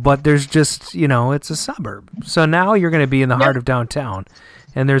 but there's just, it's a suburb. So now you're going to be in the heart of downtown,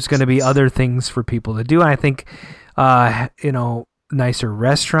 and there's going to be other things for people to do. And I think, nicer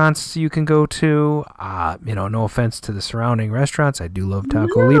restaurants you can go to. No offense to the surrounding restaurants. I do love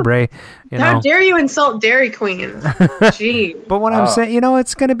Taco Libre. How dare you insult Dairy Queen? Gee. But what I'm saying,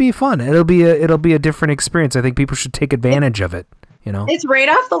 it's going to be fun. It'll be a different experience. I think people should take advantage of it. It's right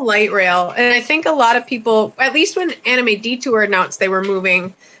off the light rail, and I think a lot of people, at least when Anime Detour announced they were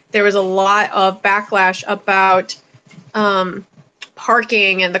moving, there was a lot of backlash about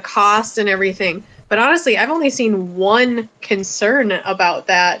parking and the cost and everything. But honestly, I've only seen one concern about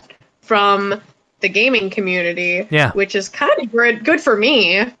that from the gaming community, which is kind of good for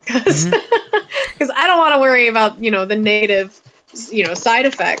me, because I don't want to worry about the negative side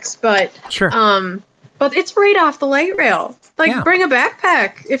effects. But sure. But it's right off the light rail. Like, Yeah. bring a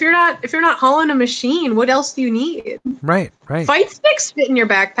backpack. If you're not hauling a machine, what else do you need? Right. Fight sticks fit in your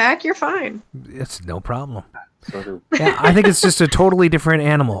backpack. You're fine. It's no problem. Sort of. Yeah, I think it's just a totally different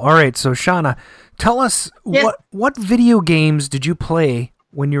animal. All right, so Shauna, tell us Yes. what video games did you play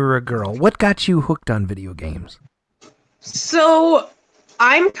when you were a girl? What got you hooked on video games? So,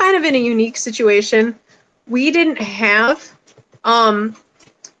 I'm kind of in a unique situation. We didn't have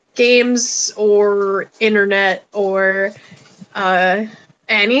games or internet or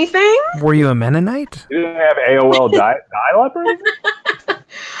anything. Were you a Mennonite? You didn't have AOL dial-up or anything?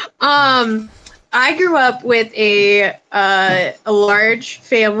 I grew up with a large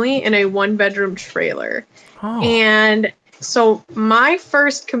family in a one-bedroom trailer. Oh, And so my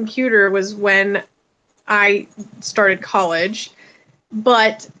first computer was when I started college,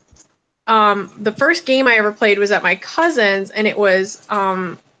 but the first game I ever played was at my cousin's, and it was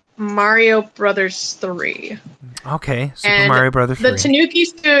Mario Brothers 3. okay. Super And Mario Brothers The 3. Tanuki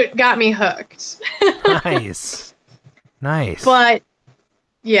suit got me hooked. Nice. Nice. But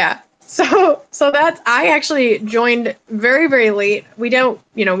yeah, so that's, I actually joined very, very late. We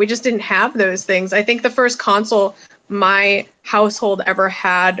just didn't have those things. I think the first console my household ever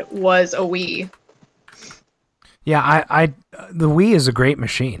had was a Wii. Yeah, I the Wii is a great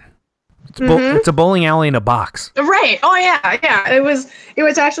machine. It's, Mhm. it's a bowling alley in a box. Right. Oh yeah. It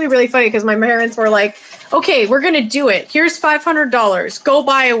was actually really funny because my parents were like, "Okay, we're gonna do it. Here's $500. Go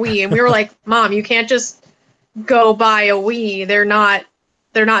buy a Wii." And we were like, "Mom, you can't just go buy a Wii. They're not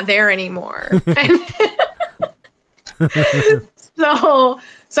there anymore." So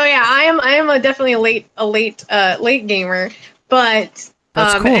yeah, I am definitely a late gamer, but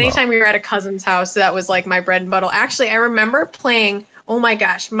That's cool, anytime we were at a cousin's house, that was like my bread and butter. Actually, I remember playing. Oh my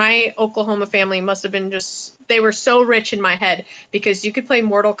gosh, my Oklahoma family must have been they were so rich in my head because you could play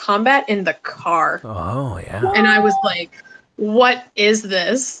Mortal Kombat in the car. Oh, yeah. And I was like, what is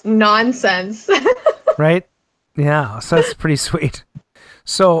this nonsense? Right? Yeah, so that's pretty sweet.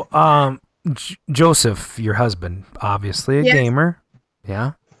 So, Joseph, your husband, obviously a Yes. gamer.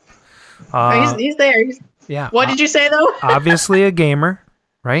 Yeah. He's there. Yeah. What did you say though? Obviously a gamer,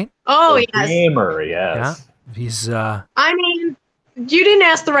 right? Oh A yes. gamer, yes. Yeah. He's I mean, you didn't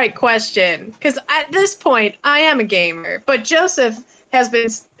ask the right question because at this point I am a gamer, but Joseph has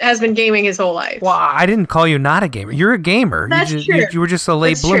been gaming his whole life. well, I didn't call you not a gamer. You're a gamer. That's You true. were just a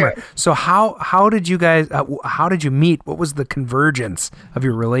late That's bloomer. true. So how did you guys how did you meet? What was the convergence of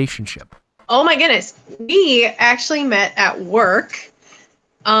your relationship? Oh my goodness. We actually met at work.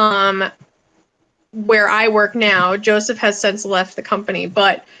 Where I work now. Joseph has since left the company,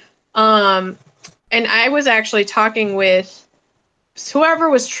 but and I was actually talking with whoever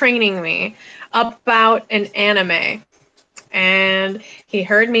was training me about an anime. And he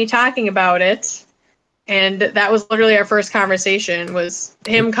heard me talking about it. And that was literally our first conversation, was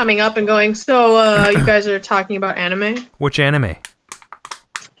him coming up and going, "So, you guys are talking about anime?" Which anime?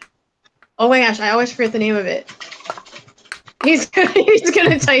 Oh my gosh, I always forget the name of it. He's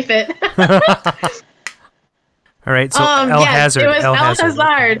gonna type it. All right, so El Hazard. It was El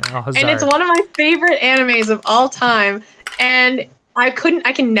Hazard. El And it's one of my favorite animes of all time. And I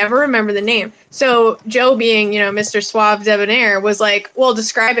can never remember the name. So Joe, being, Mr. Suave Debonair, was like, "Well,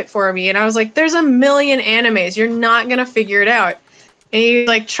 describe it for me." And I was like, "There's a million animes. You're not going to figure it out." And he's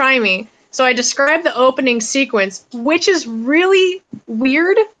like, "Try me." So I described the opening sequence, which is really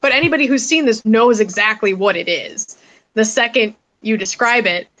weird, but anybody who's seen this knows exactly what it is the second you describe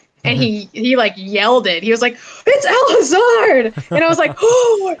it. And he like yelled it. He was like, "It's El Hazard!" And I was like,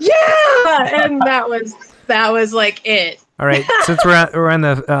 "Oh yeah!" And that was like it. All right, since we're on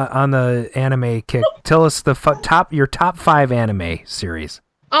the anime kick, tell us your top 5 anime series.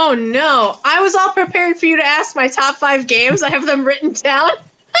 Oh no! I was all prepared for you to ask my top 5 games. I have them written down.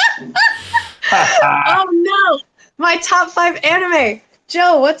 Oh no! My top 5 anime.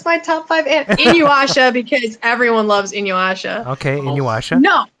 Joe, what's my top 5 anime? Inuyasha, because everyone loves Inuyasha. Okay, Inuyasha.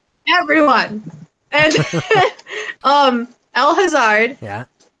 No, everyone. And El Hazard. Yeah.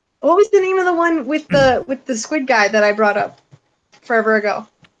 What was the name of the one with the squid guy that I brought up forever ago?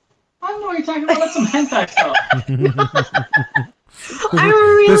 I don't know what you're talking about. That's some hentai stuff. I'm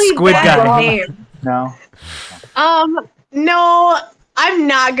really squid bad guy. at name. No. No, I'm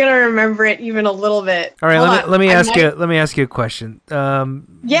not gonna remember it even a little bit. All right, Hold let on. me I ask might- you. Let me ask you a question.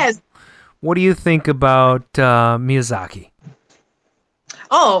 Yes. What do you think about Miyazaki?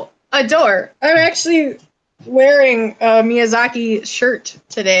 Oh, adore. I'm actually wearing a Miyazaki shirt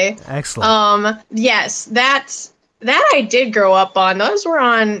today. Excellent. Yes, that I did grow up on. Those were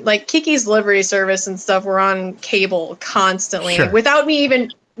on like Kiki's Delivery Service and stuff were on cable constantly Sure. without me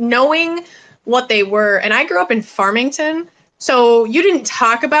even knowing what they were. And I grew up in Farmington, So you didn't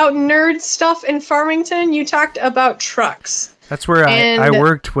talk about nerd stuff in Farmington. You talked about trucks. That's where I And-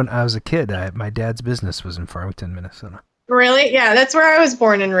 worked when I was a kid. My dad's business was in Farmington, Minnesota. Really? Yeah, that's where I was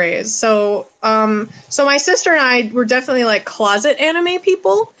born and raised. So, so my sister and I were definitely like closet anime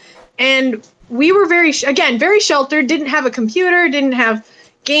people, and we were very sheltered. Didn't have a computer. Didn't have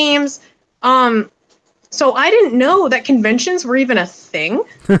games. So I didn't know that conventions were even a thing.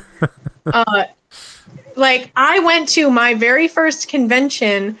 Like I went to my very first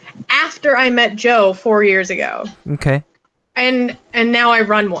convention after I met Joe 4 years ago. Okay. And now I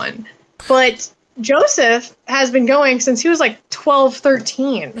run one. But Joseph has been going since he was like 12,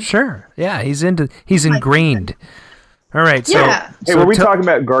 13. Sure. Yeah, he's ingrained. All right. So, Yeah. Hey, so were we talking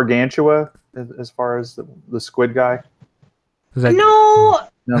about Gargantua as far as the squid guy? is that No,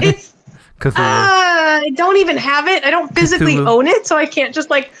 it's Cthulhu? I don't even have it. I don't physically Cthulhu. own it, so I can't just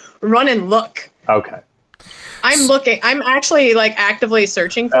like run and look. Okay. I'm looking. I'm actually like actively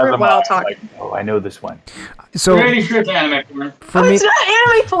searching for it while talking. Like, oh, I know this one. So Pretty sure it's anime porn. for me, It's not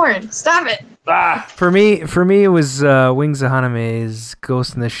anime porn. Stop it. Ah, For me, it was Wings of Haname's,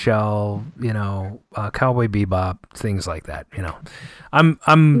 Ghost in the Shell, Cowboy Bebop, things like that.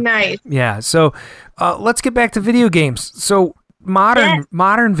 I'm Nice. yeah. So let's get back to video games. So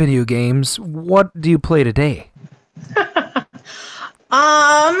modern video games. What do you play today?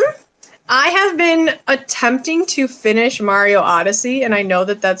 I have been attempting to finish Mario Odyssey, and I know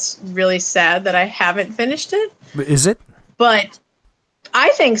that that's really sad that I haven't finished it, Is it? but I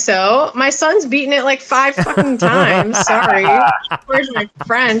think so. My son's beaten it like 5 fucking times. Sorry. Where's my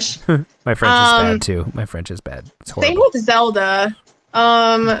French? My French is bad too. My French is bad. It's Same horrible. with Zelda.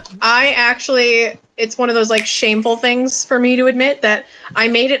 It's one of those like shameful things for me to admit that I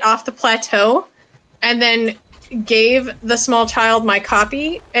made it off the plateau and then gave the small child my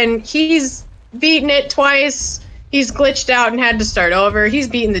copy, and he's beaten it twice. He's glitched out and had to start over. He's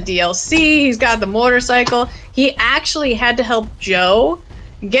beaten the DLC. He's got the motorcycle. He actually had to help Joe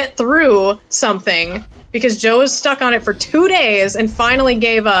get through something because Joe was stuck on it for 2 days and finally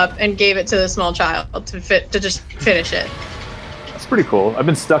gave up and gave it to the small child to just finish it. that's pretty cool. I've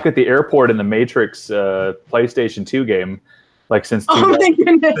been stuck at the airport in the Matrix PlayStation 2 game, like since Oh my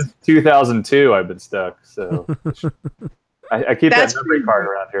goodness. 2002. I've been stuck. So I keep That's that memory card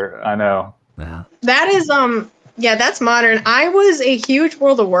around here. I know. Yeah. That is yeah, that's modern. I was a huge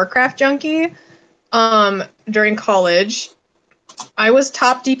World of Warcraft junkie during college. I was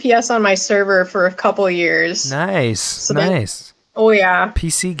top DPS on my server for a couple years. Nice. that- Nice. Oh yeah.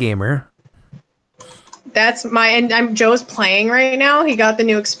 PC gamer. That's and I'm Joe's playing right now. He got the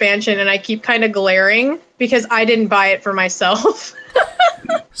new expansion and I keep kind of glaring because I didn't buy it for myself.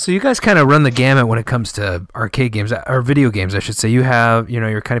 So you guys kind of run the gamut when it comes to arcade games, or video games, I should say. You have,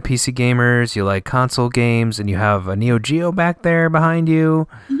 you're kind of PC gamers, you like console games, and you have a Neo Geo back there behind you.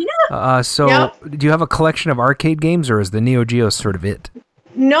 Yeah. So Yep. do you have a collection of arcade games, or is the Neo Geo sort of it?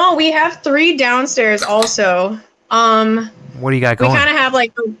 No, we have 3 downstairs also. What do you got We going? kind of have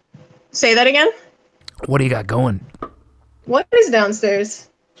like say that again? What do you got going? What is downstairs?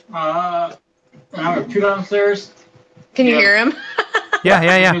 I have 2 downstairs. Can you Yeah. hear him?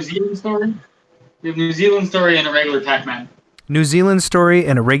 Yeah. New Zealand story. We have New Zealand story and a regular Pac-Man. New Zealand story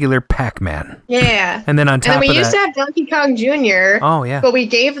and a regular Pac-Man. Yeah. And then on And top then we of used that, to have Donkey Kong Jr. oh yeah, But we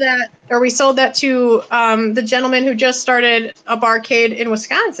gave that, or we sold that to the gentleman who just started a barcade in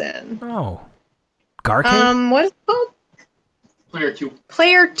Wisconsin. oh, Garcade, What is it called? Player 2.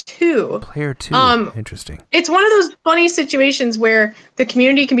 Player 2. Player 2. Interesting. It's one of those funny situations where the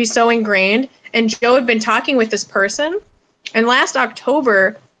community can be so ingrained. And Joe had been talking with this person, and last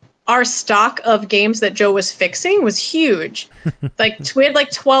October, our stock of games that Joe was fixing was huge. We had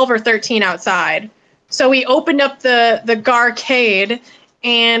like 12 or 13 outside. So we opened up the Garcade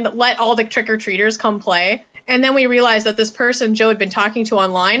and let all the trick-or-treaters come play. And then we realized that this person Joe had been talking to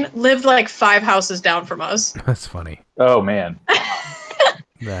online lived like 5 houses down from us. That's funny. Oh man.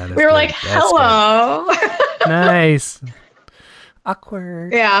 That is We were good. like, That's good. hello. Nice.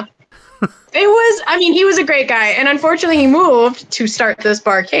 Awkward. Yeah. He was a great guy. And unfortunately, he moved to start this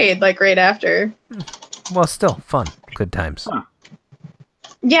barcade like right after. Well, still fun. Good times.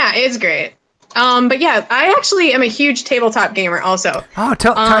 Yeah, it's great. But yeah, I actually am a huge tabletop gamer also. Oh,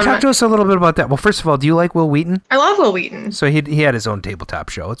 talk to us a little bit about that. Well, first of all, do you like Will Wheaton? I love Will Wheaton. So he had his own tabletop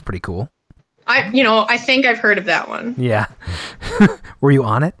show. It's pretty cool. I think I've heard of that one. Yeah. Were you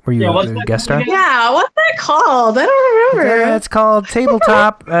on it? Were you what's a that guest star? again? Yeah, what's that called? I don't remember. Yeah, it's called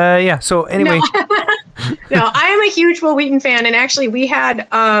Tabletop. Yeah. So anyway, No, I am a huge Will Wheaton fan, and actually we had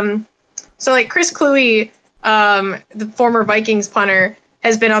so like Chris Cluey, the former Vikings punter,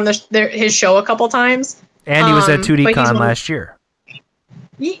 has been on his show a couple times, And he was at but 2D he's Con one- last year.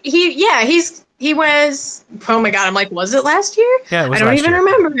 He was. Oh my god! I'm like, was it last year? Yeah, it was I don't last even year.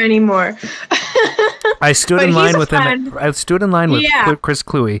 remember anymore. I stood But in he's line a with him. friend. I stood in line with Yeah. Chris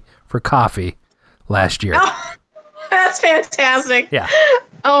Cluey for coffee last year. Oh, that's fantastic. Yeah.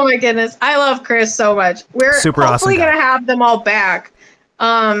 Oh my goodness, I love Chris so much. We're Super awesome hopefully guy. gonna have them all back.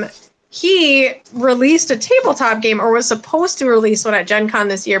 He released a tabletop game, or was supposed to release one at Gen Con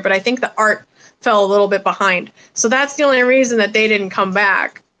this year, but I think the art fell a little bit behind. So that's the only reason that they didn't come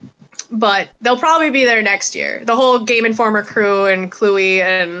back. But they'll probably be there next year. The whole Game Informer crew and Cluey,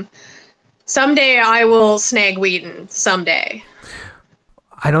 and someday I will snag Wheaton. Someday.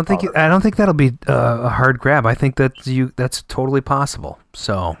 I don't think that'll be a hard grab. I think that's totally possible.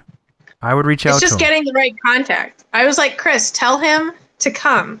 So I would reach out It's to just him. getting the right contact. I was like, Chris, tell him to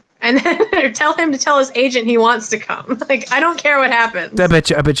come. And then or tell him to tell his agent he wants to come. Like, I don't care what happens. I bet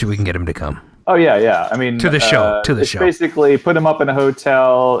you we can get him to come. Oh yeah. I mean, To the show, to the it's show. Basically, put him up in a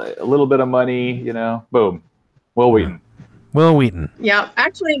hotel, a little bit of money, boom, Will Wheaton. Will Wheaton. Yeah,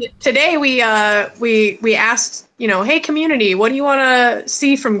 actually, today we asked, hey community, what do you want to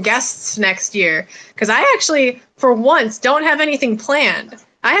see from guests next year? Because I actually, for once, don't have anything planned.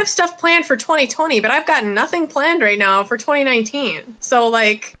 I have stuff planned for 2020, but I've got nothing planned right now for 2019. So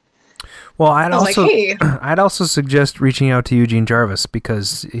like, Well, I'd I was also like, hey. I'd also suggest reaching out to Eugene Jarvis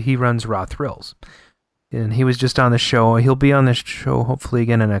because he runs Raw Thrills, and he was just on the show. He'll be on this show hopefully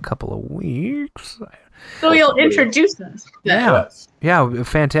again in a couple of weeks. So you'll introduce us. Yeah,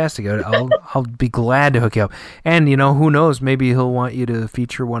 fantastic. I'll be glad to hook you up. And who knows? Maybe he'll want you to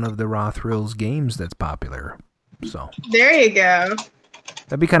feature one of the Raw Thrills games that's popular. So There you go.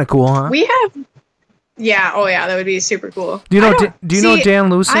 that'd be kind of cool, huh? We have. Yeah. Oh yeah, that would be super cool. Do you know? I don't- Do you know see, Dan I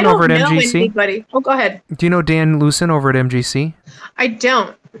Lucen don't over at know MGC? anybody. Oh, go ahead. Do you know Dan Lucen over at MGC? I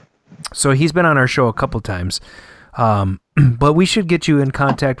don't. So he's been on our show a couple times, but we should get you in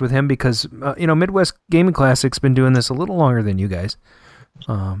contact with him because Midwest Gaming Classic's been doing this a little longer than you guys,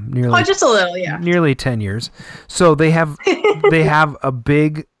 nearly Oh, just a little, yeah. nearly 10 years. So they have a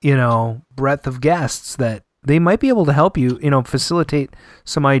big breadth of guests that they might be able to help you facilitate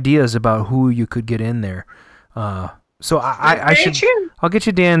some ideas about who you could get in there. So I Very should true. I'll get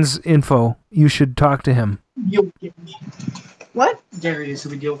you Dan's info. You should talk to him. What? Gary is who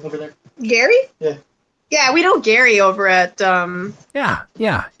we deal with over there. Gary? Yeah. Yeah, we know Gary over at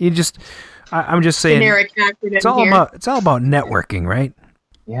Yeah. You just I'm just saying Generic Acronym it's all here. about networking, right?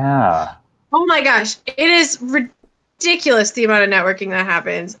 Yeah. Oh my gosh, it is ridiculous the amount of networking that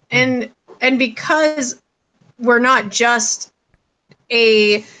happens, and because we're not just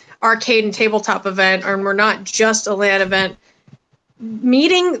a arcade and tabletop event, or we're not just a LAN event,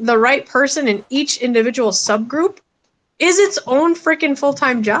 meeting the right person in each individual subgroup is its own freaking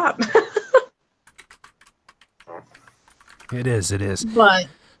full-time job. It is. But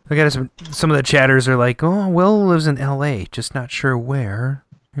I got some of the chatters are like, "Oh, Will lives in LA, just not sure where."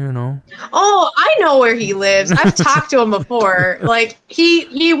 oh, I know where he lives. I've talked to him before. Like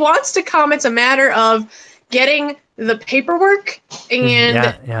he wants to come. It's a matter of getting the paperwork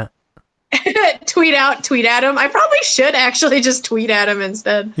and Yeah. tweet at him. I probably should actually just tweet at him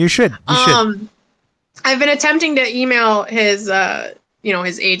instead. You should. I've been attempting to email his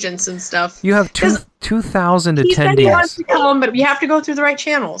his agents and stuff. You have 2,000 He said he wants attendees. to come, but we have to go through the right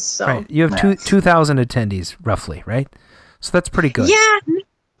channels. So Right. You have 2,000 attendees roughly, right? So that's pretty good. yeah,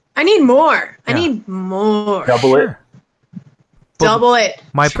 I need more. I Yeah. need more. Double it. Sure. Double it.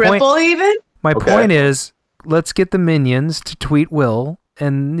 My Triple even. My Okay. point is, let's get the minions to tweet Will,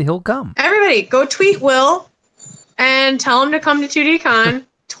 and he'll come. Everybody, go tweet Will and tell him to come to 2DCon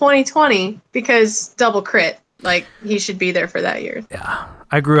 2020 because double crit. Like he should be there for that year. Yeah.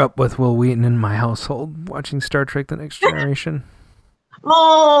 I grew up with Will Wheaton in my household, watching Star Trek: The Next Generation.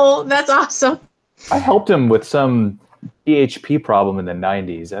 Oh, that's awesome. I helped him with some PHP problem in the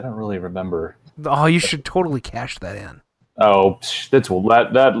 90s. I don't really remember. Oh, you should totally cash that in. Oh,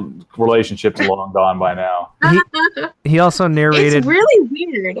 that relationship's long gone by now. He also narrated. It's really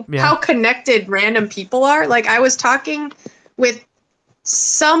weird Yeah. how connected random people are. Like I was talking with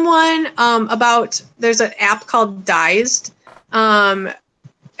someone about there's an app called Dized.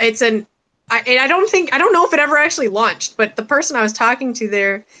 It's an I don't know if it ever actually launched, but the person I was talking to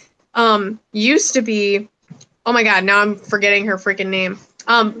there used to be, oh my god, now I'm forgetting her freaking name.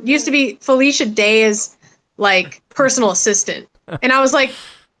 Used to be Felicia Day's like personal assistant. And I was like,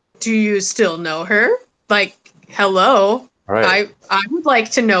 do you still know her? Like, hello. Right. I would like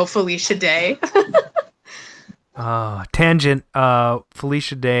to know Felicia Day. Tangent,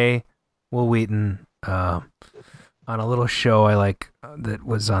 Felicia Day, Will Wheaton, on a little show I like that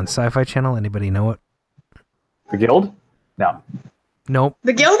was on Sci-Fi Channel. Anybody know it? The Guild? No. Nope.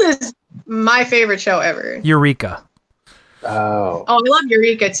 The Guild is my favorite show ever. Eureka. Oh. Oh, I love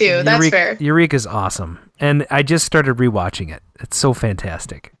Eureka too. That's fair. Eureka's awesome. And I just started rewatching it. It's so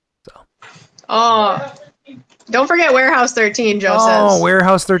fantastic. Oh, don't forget Warehouse 13, Joe says. Oh,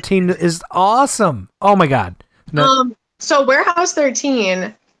 Warehouse 13 is awesome. Oh my God. No. So Warehouse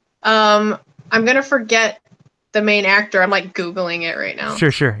 13, I'm going to forget the main actor. I'm like Googling it right now.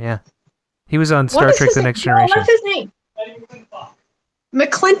 Sure. Yeah. He was on Star Trek The Next Generation. What's his name?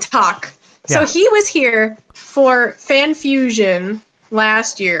 McClintock. Yeah. So he was here for Fan Fusion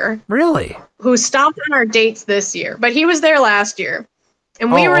last year. Really? Who stopped on our dates this year. But he was there last year.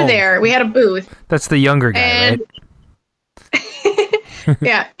 And we were there. We had a booth. That's the younger guy, right?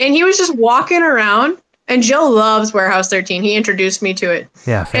 Yeah. And he was just walking around. And Joe loves Warehouse 13. He introduced me to it.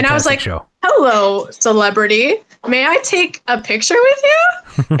 Yeah, fantastic and I was like, show. Hello, celebrity. May I take a picture with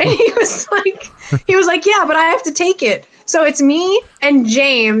you? And he was like, yeah, but I have to take it. So it's me and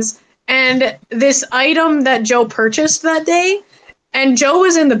James and this item that Joe purchased that day. And Joe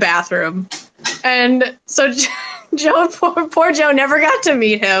was in the bathroom. And so Joe, poor Joe never got to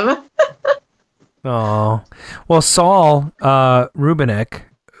meet him. Oh, well, Saul Rubinek,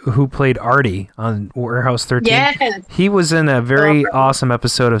 who played Artie on Warehouse 13, yes. He was in a very awesome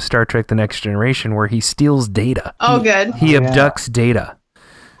episode of Star Trek The Next Generation where he steals Data. Oh, good. He abducts Data.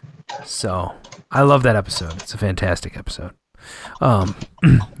 So, I love that episode. It's a fantastic episode.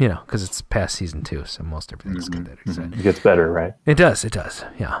 Because it's past season 2, so most everything's good. It gets better, right? It does,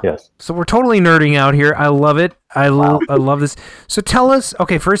 yeah. Yes. So we're totally nerding out here. I love it. I love this. So tell us,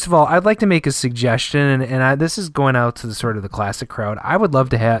 okay, first of all, I'd like to make a suggestion, and this is going out to the sort of the classic crowd. I would love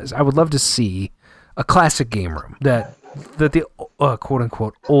to see a classic game room that the quote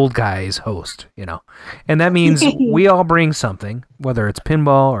unquote old guys host, and that means we all bring something, whether it's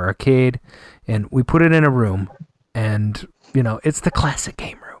pinball or arcade, and we put it in a room, and it's the classic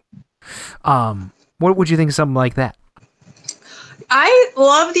game room. What would you think of something like that? I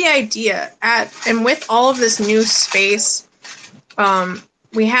love the idea and with all of this new space,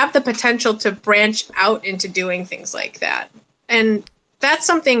 we have the potential to branch out into doing things like that. And that's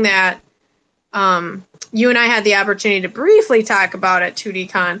something that you and I had the opportunity to briefly talk about at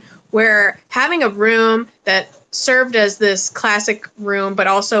 2DCon, where having a room that served as this classic room, but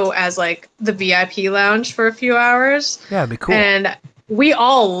also as like the VIP lounge for a few hours. Yeah, it'd be cool. And we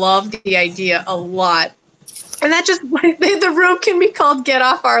all loved the idea a lot. And that just, the room can be called Get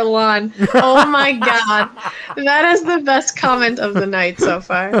Off Our Lawn. Oh my God. That is the best comment of the night so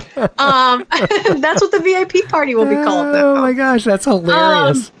far. That's what the VIP party will be called now. Oh my gosh, that's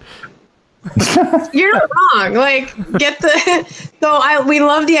hilarious. You're not wrong. Like, we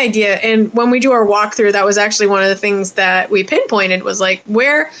love the idea. And when we do our walkthrough, that was actually one of the things that we pinpointed was like,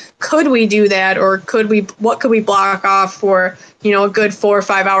 where could we do that? Or what could we block off for, a good 4 or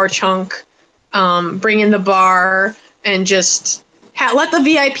 5 hour chunk? Bring in the bar and just let the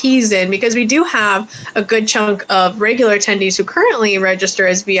VIPs in, because we do have a good chunk of regular attendees who currently register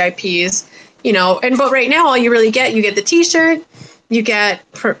as VIPs, but right now all you really get, you get the t-shirt, you get,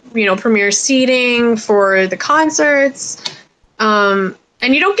 premier seating for the concerts, and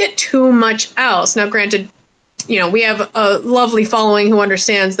you don't get too much else. Now, granted, we have a lovely following who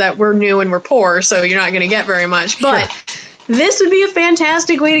understands that we're new and we're poor, so you're not going to get very much, but this would be a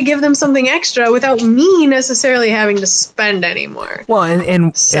fantastic way to give them something extra without me necessarily having to spend anymore. Well,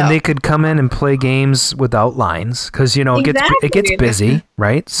 and they could come in and play games without lines, because it gets busy,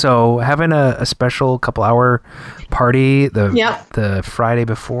 right? So having a special couple hour party the Friday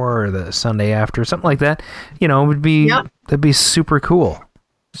before or the Sunday after, something like that, would be that'd be super cool.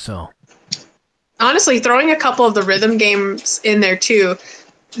 So honestly, throwing a couple of the rhythm games in there too,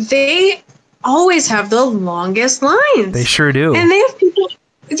 they always have the longest lines. They sure do. And they have people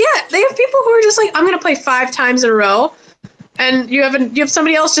who are just like, I'm going to play 5 times in a row. And you have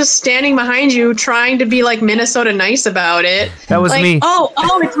somebody else just standing behind you trying to be like Minnesota nice about it. That was me. Oh,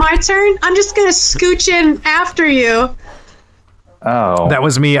 it's my turn. I'm just going to scooch in after you. Oh. That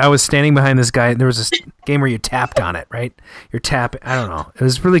was me. I was standing behind this guy. There was this game where you tapped on it, right? You're tapping. I don't know. It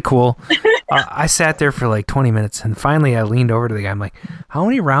was really cool. I sat there for like 20 minutes, and finally I leaned over to the guy. I'm like, how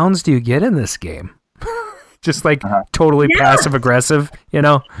many rounds do you get in this game? Just like totally passive-aggressive,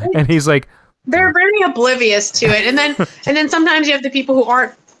 And he's like... They're very oblivious to it. And then sometimes you have the people who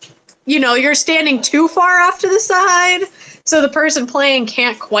aren't, you're standing too far off to the side, so the person playing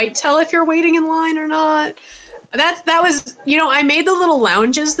can't quite tell if you're waiting in line or not. That was, I made the little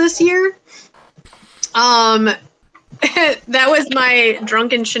lounges this year. that was my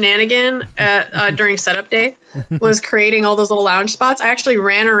drunken shenanigan during setup day, was creating all those little lounge spots. I actually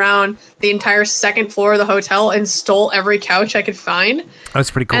ran around the entire second floor of the hotel and stole every couch I could find. That's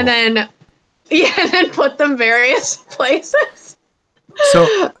pretty cool. And then, put them various places.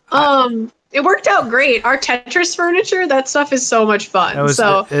 So, it worked out great. Our Tetris furniture, that stuff is so much fun.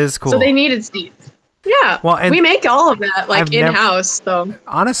 It is cool. So they needed seats. Yeah, well, and we make all of that in-house. So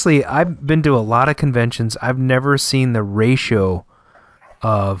honestly, I've been to a lot of conventions. I've never seen the ratio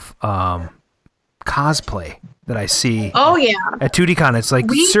of cosplay that I see. Oh yeah, at 2DCon, it's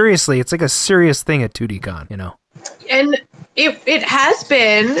like seriously, it's like a serious thing at 2DCon. You know, and it has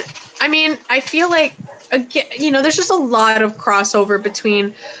been. I mean, I feel like there's just a lot of crossover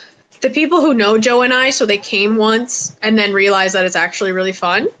between the people who know Joe and I, so they came once and then realized that it's actually really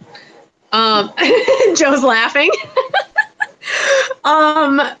fun. Joe's laughing.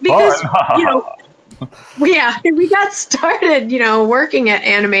 Because we got started, working at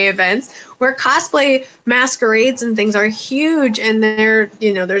anime events where cosplay masquerades and things are huge, and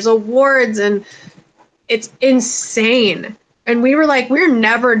there's awards and it's insane. And we were like, we're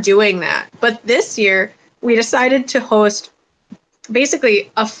never doing that. But this year we decided to host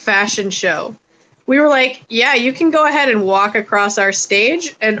basically a fashion show. We were like, yeah, you can go ahead and walk across our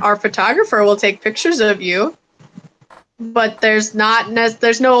stage and our photographer will take pictures of you. But there's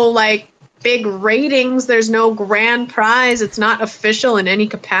no like big ratings. There's no grand prize. It's not official in any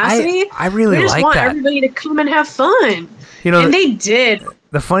capacity. I really like that. We just want everybody to come and have fun. And they did.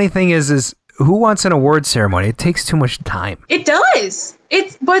 The funny thing is who wants an award ceremony? It takes too much time. It does.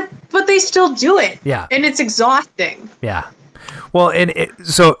 But they still do it. Yeah. And it's exhausting. Yeah. Well,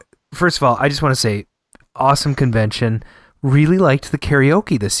 so first of all, I just want to say, awesome convention. Really liked the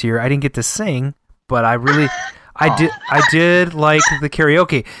karaoke this year. I didn't get to sing, but I did like the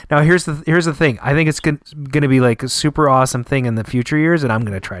karaoke. Now here's the thing. I think it's going to be like a super awesome thing in the future years, and I'm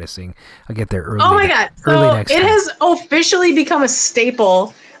going to try to sing. I'll get there early. Oh my god! So next it time. has officially become a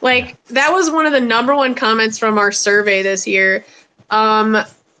staple. Like that was one of the number one comments from our survey this year.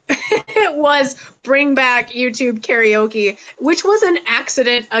 It was bring back YouTube karaoke, which was an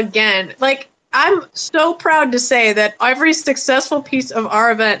accident again. Like, I'm so proud to say that every successful piece of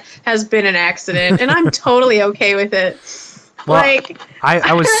our event has been an accident, and I'm totally okay with it. Well,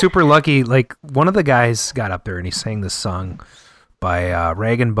 I was super lucky. Like, one of the guys got up there and he sang this song by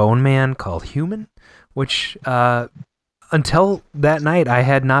Rag and Bone Man called Human, which until that night I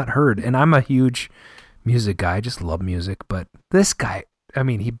had not heard. And I'm a huge music guy. I just love music. But this guy, I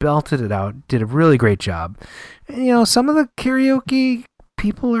mean, he belted it out, did a really great job. And, some of the karaoke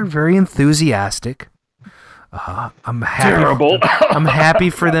people are very enthusiastic. I'm happy. Terrible. I'm happy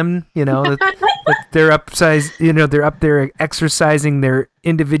for them, that they're they're up there exercising their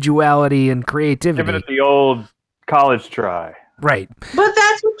individuality and creativity. Giving it the old college try. Right. But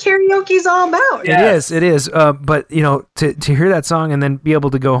that's what karaoke's all about. It is. But to hear that song and then be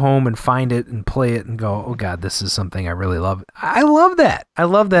able to go home and find it and play it and go, oh God, this is something I really love. I love that.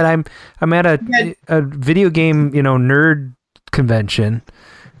 I'm at a video game, nerd convention,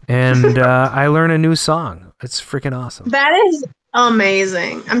 and I learn a new song. It's freaking awesome. That is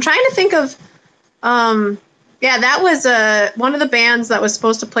amazing. I'm trying to think of, that was one of the bands that was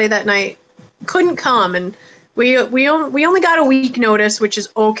supposed to play that night couldn't come, and we only got a week notice, which is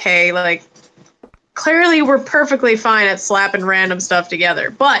okay. Like, clearly we're perfectly fine at slapping random stuff together.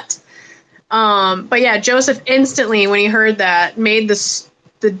 But yeah, Joseph instantly, when he heard that, made the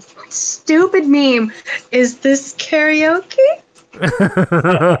stupid meme, "Is this karaoke?"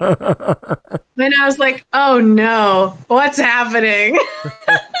 Then I was like, oh no, what's happening?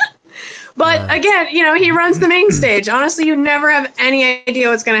 But again, he runs the main stage. Honestly, you never have any idea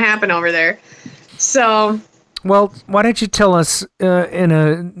what's going to happen over there. So, well, why don't you tell us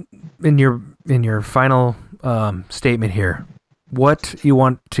in your final statement here what you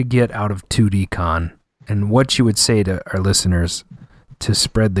want to get out of 2DCon and what you would say to our listeners to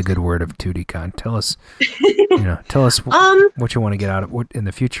spread the good word of 2DCon. Tell us, what you want to get out of what in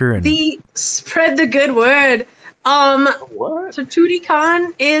the future and spread the good word. What? So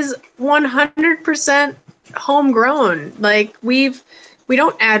 2DCon is 100% homegrown. Like we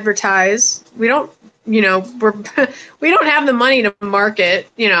don't advertise. We don't, we don't have the money to market,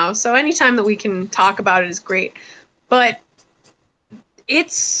 so anytime that we can talk about it is great. But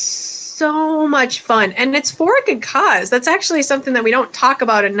it's so much fun, and it's for a good cause. That's actually something that we don't talk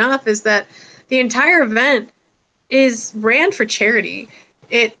about enough, is that the entire event is ran for charity.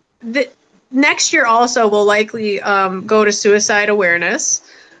 Next year also will likely go to suicide awareness,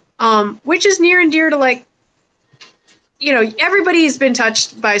 which is near and dear to like everybody's been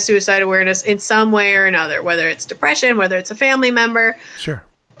touched by suicide awareness in some way or another, whether it's depression, whether it's a family member. Sure.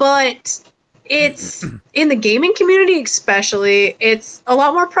 But it's in the gaming community, especially, it's a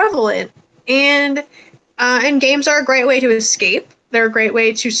lot more prevalent. And games are a great way to escape. They're a great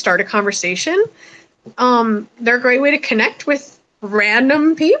way to start a conversation. They're a great way to connect with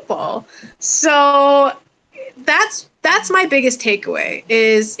random people. So that's my biggest takeaway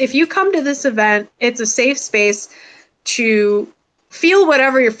is if you come to this event, it's a safe space to feel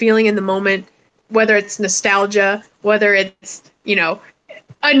whatever you're feeling in the moment, whether it's nostalgia, whether it's,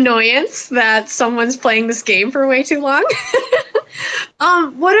 annoyance that someone's playing this game for way too long,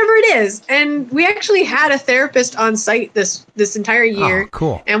 whatever it is. And we actually had a therapist on site this entire year. Oh,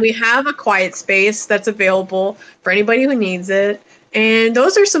 cool. And we have a quiet space that's available for anybody who needs it. And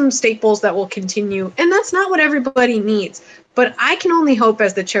those are some staples that will continue. And that's not what everybody needs. But I can only hope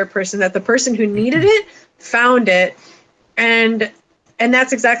as the chairperson that the person who needed it found it. And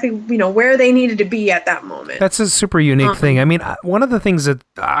that's exactly, where they needed to be at that moment. That's a super unique thing. I mean, one of the things that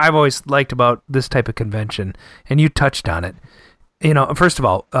I've always liked about this type of convention, and you touched on it, first of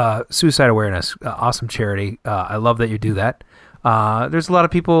all, suicide awareness, awesome charity. I love that you do that. There's a lot of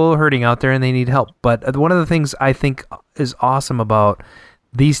people hurting out there and they need help. But one of the things I think is awesome about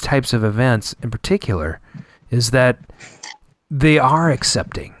these types of events in particular is that they are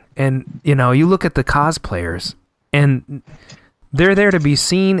accepting. And, you look at the cosplayers and they're there to be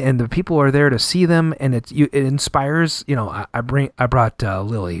seen and the people are there to see them. And it inspires, I brought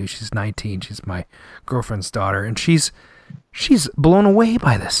Lily, she's 19. She's my girlfriend's daughter. And she's blown away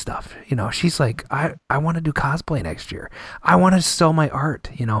by this stuff. She's like, I want to do cosplay next year. I want to sell my art,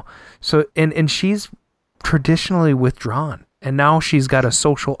 So, and she's traditionally withdrawn and now she's got a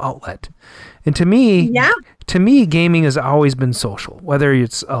social outlet. And to me, gaming has always been social, whether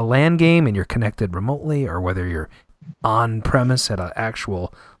it's a LAN game and you're connected remotely or whether you're on premise at an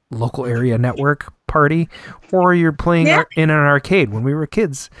actual local area network party, or you're playing in an arcade. When we were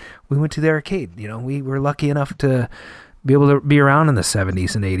kids, we went to the arcade. We were lucky enough to be able to be around in the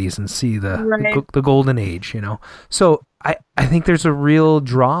 70s and 80s and see the golden age, So I think there's a real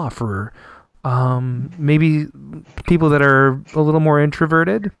draw for maybe people that are a little more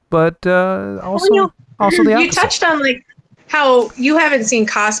introverted, but also the opposite. You touched on how you haven't seen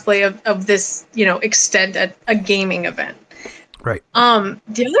cosplay of this, extent at a gaming event. Right.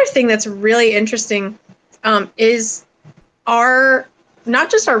 The other thing that's really interesting is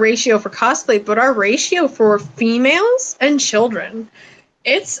not just our ratio for cosplay, but our ratio for females and children.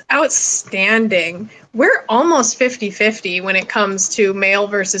 It's outstanding. We're almost 50-50 when it comes to male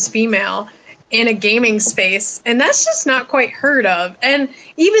versus female in a gaming space, and that's just not quite heard of. And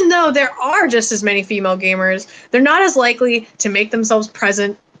even though there are just as many female gamers, they're not as likely to make themselves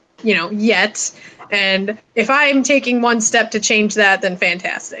present, yet. And if I'm taking one step to change that, then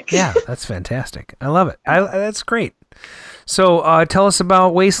fantastic. Yeah, that's fantastic. I love it. That's great. So tell us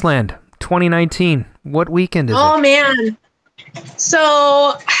about Wasteland 2019. What weekend is it? Oh, man.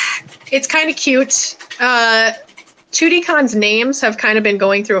 So it's kind of cute. 2DCon's names have kind of been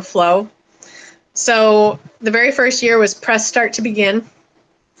going through a flow. So the very first year was Press Start to Begin.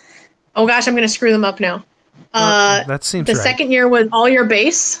 Oh, gosh, I'm going to screw them up now. That seems the right. second year was All Your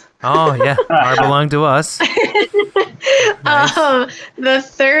Base. Oh, yeah. Our belong to us. Nice. The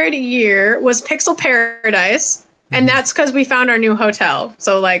third year was Pixel Paradise. And that's because we found our new hotel.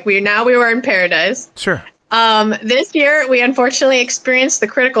 So we were in Paradise. Sure. This year, we unfortunately experienced the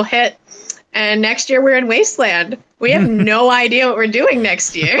critical hit. And next year, we're in Wasteland. We have no idea what we're doing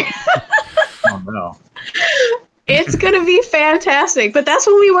next year. Oh, no. It's going to be fantastic. But that's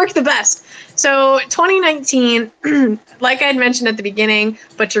when we work the best. So 2019, like I had mentioned at the beginning,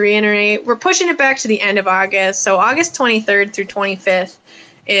 but to reiterate, we're pushing it back to the end of August. So August 23rd through 25th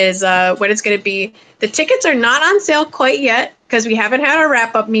is what it's going to be. The tickets are not on sale quite yet because we haven't had our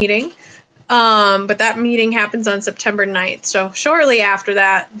wrap-up meeting. But that meeting happens on September 9th. So shortly after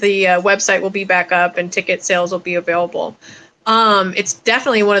that, the website will be back up and ticket sales will be available. It's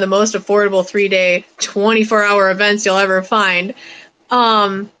definitely one of the most affordable 3-day, 24-hour events you'll ever find.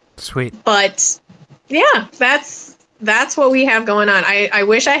 Sweet. But yeah, that's what we have going on. I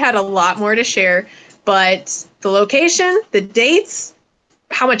wish I had a lot more to share, but the location, the dates,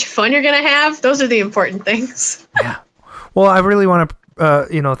 how much fun you're going to have, those are the important things. Yeah. Well, I really want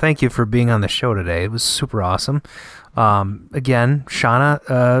to, thank you for being on the show today. It was super awesome. Again,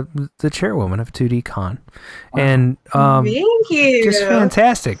 Shauna, the chairwoman of 2DCon. And thank you. Just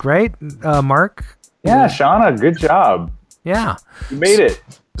fantastic, right? Mark? Yeah, Shauna, good job. Yeah. You made it.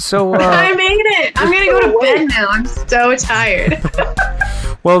 So I made it. I'm going to go to bed now. I'm so tired.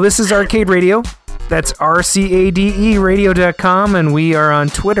 Well, this is Arcade Radio. That's rcaderadio.com, and we are on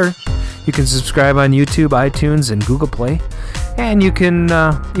Twitter. You can subscribe on YouTube, iTunes, and Google Play. And you can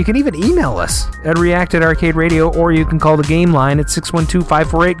even email us at react@arcaderadio, or you can call the game line at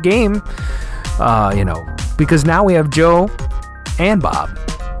 612-548-GAME. Because now we have Joe and Bob,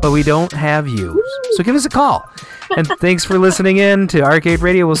 but we don't have you. So give us a call. And thanks for listening in to Arcade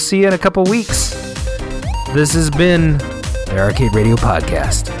Radio. We'll see you in a couple weeks. This has been the Arcade Radio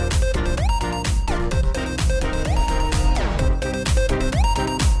Podcast.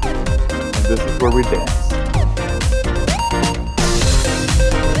 And this is where we dance.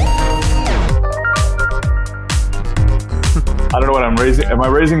 I don't know what I'm raising. Am I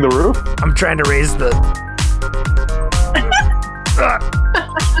raising the roof? I'm trying to raise the...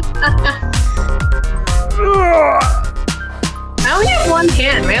 I only have one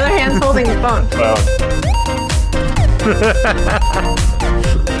hand. My other hand's holding the phone.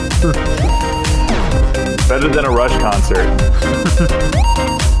 Better than a Rush concert.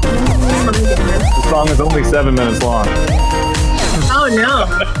 The song is only 7 minutes long. Oh no.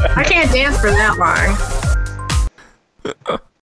 I can't dance for that long.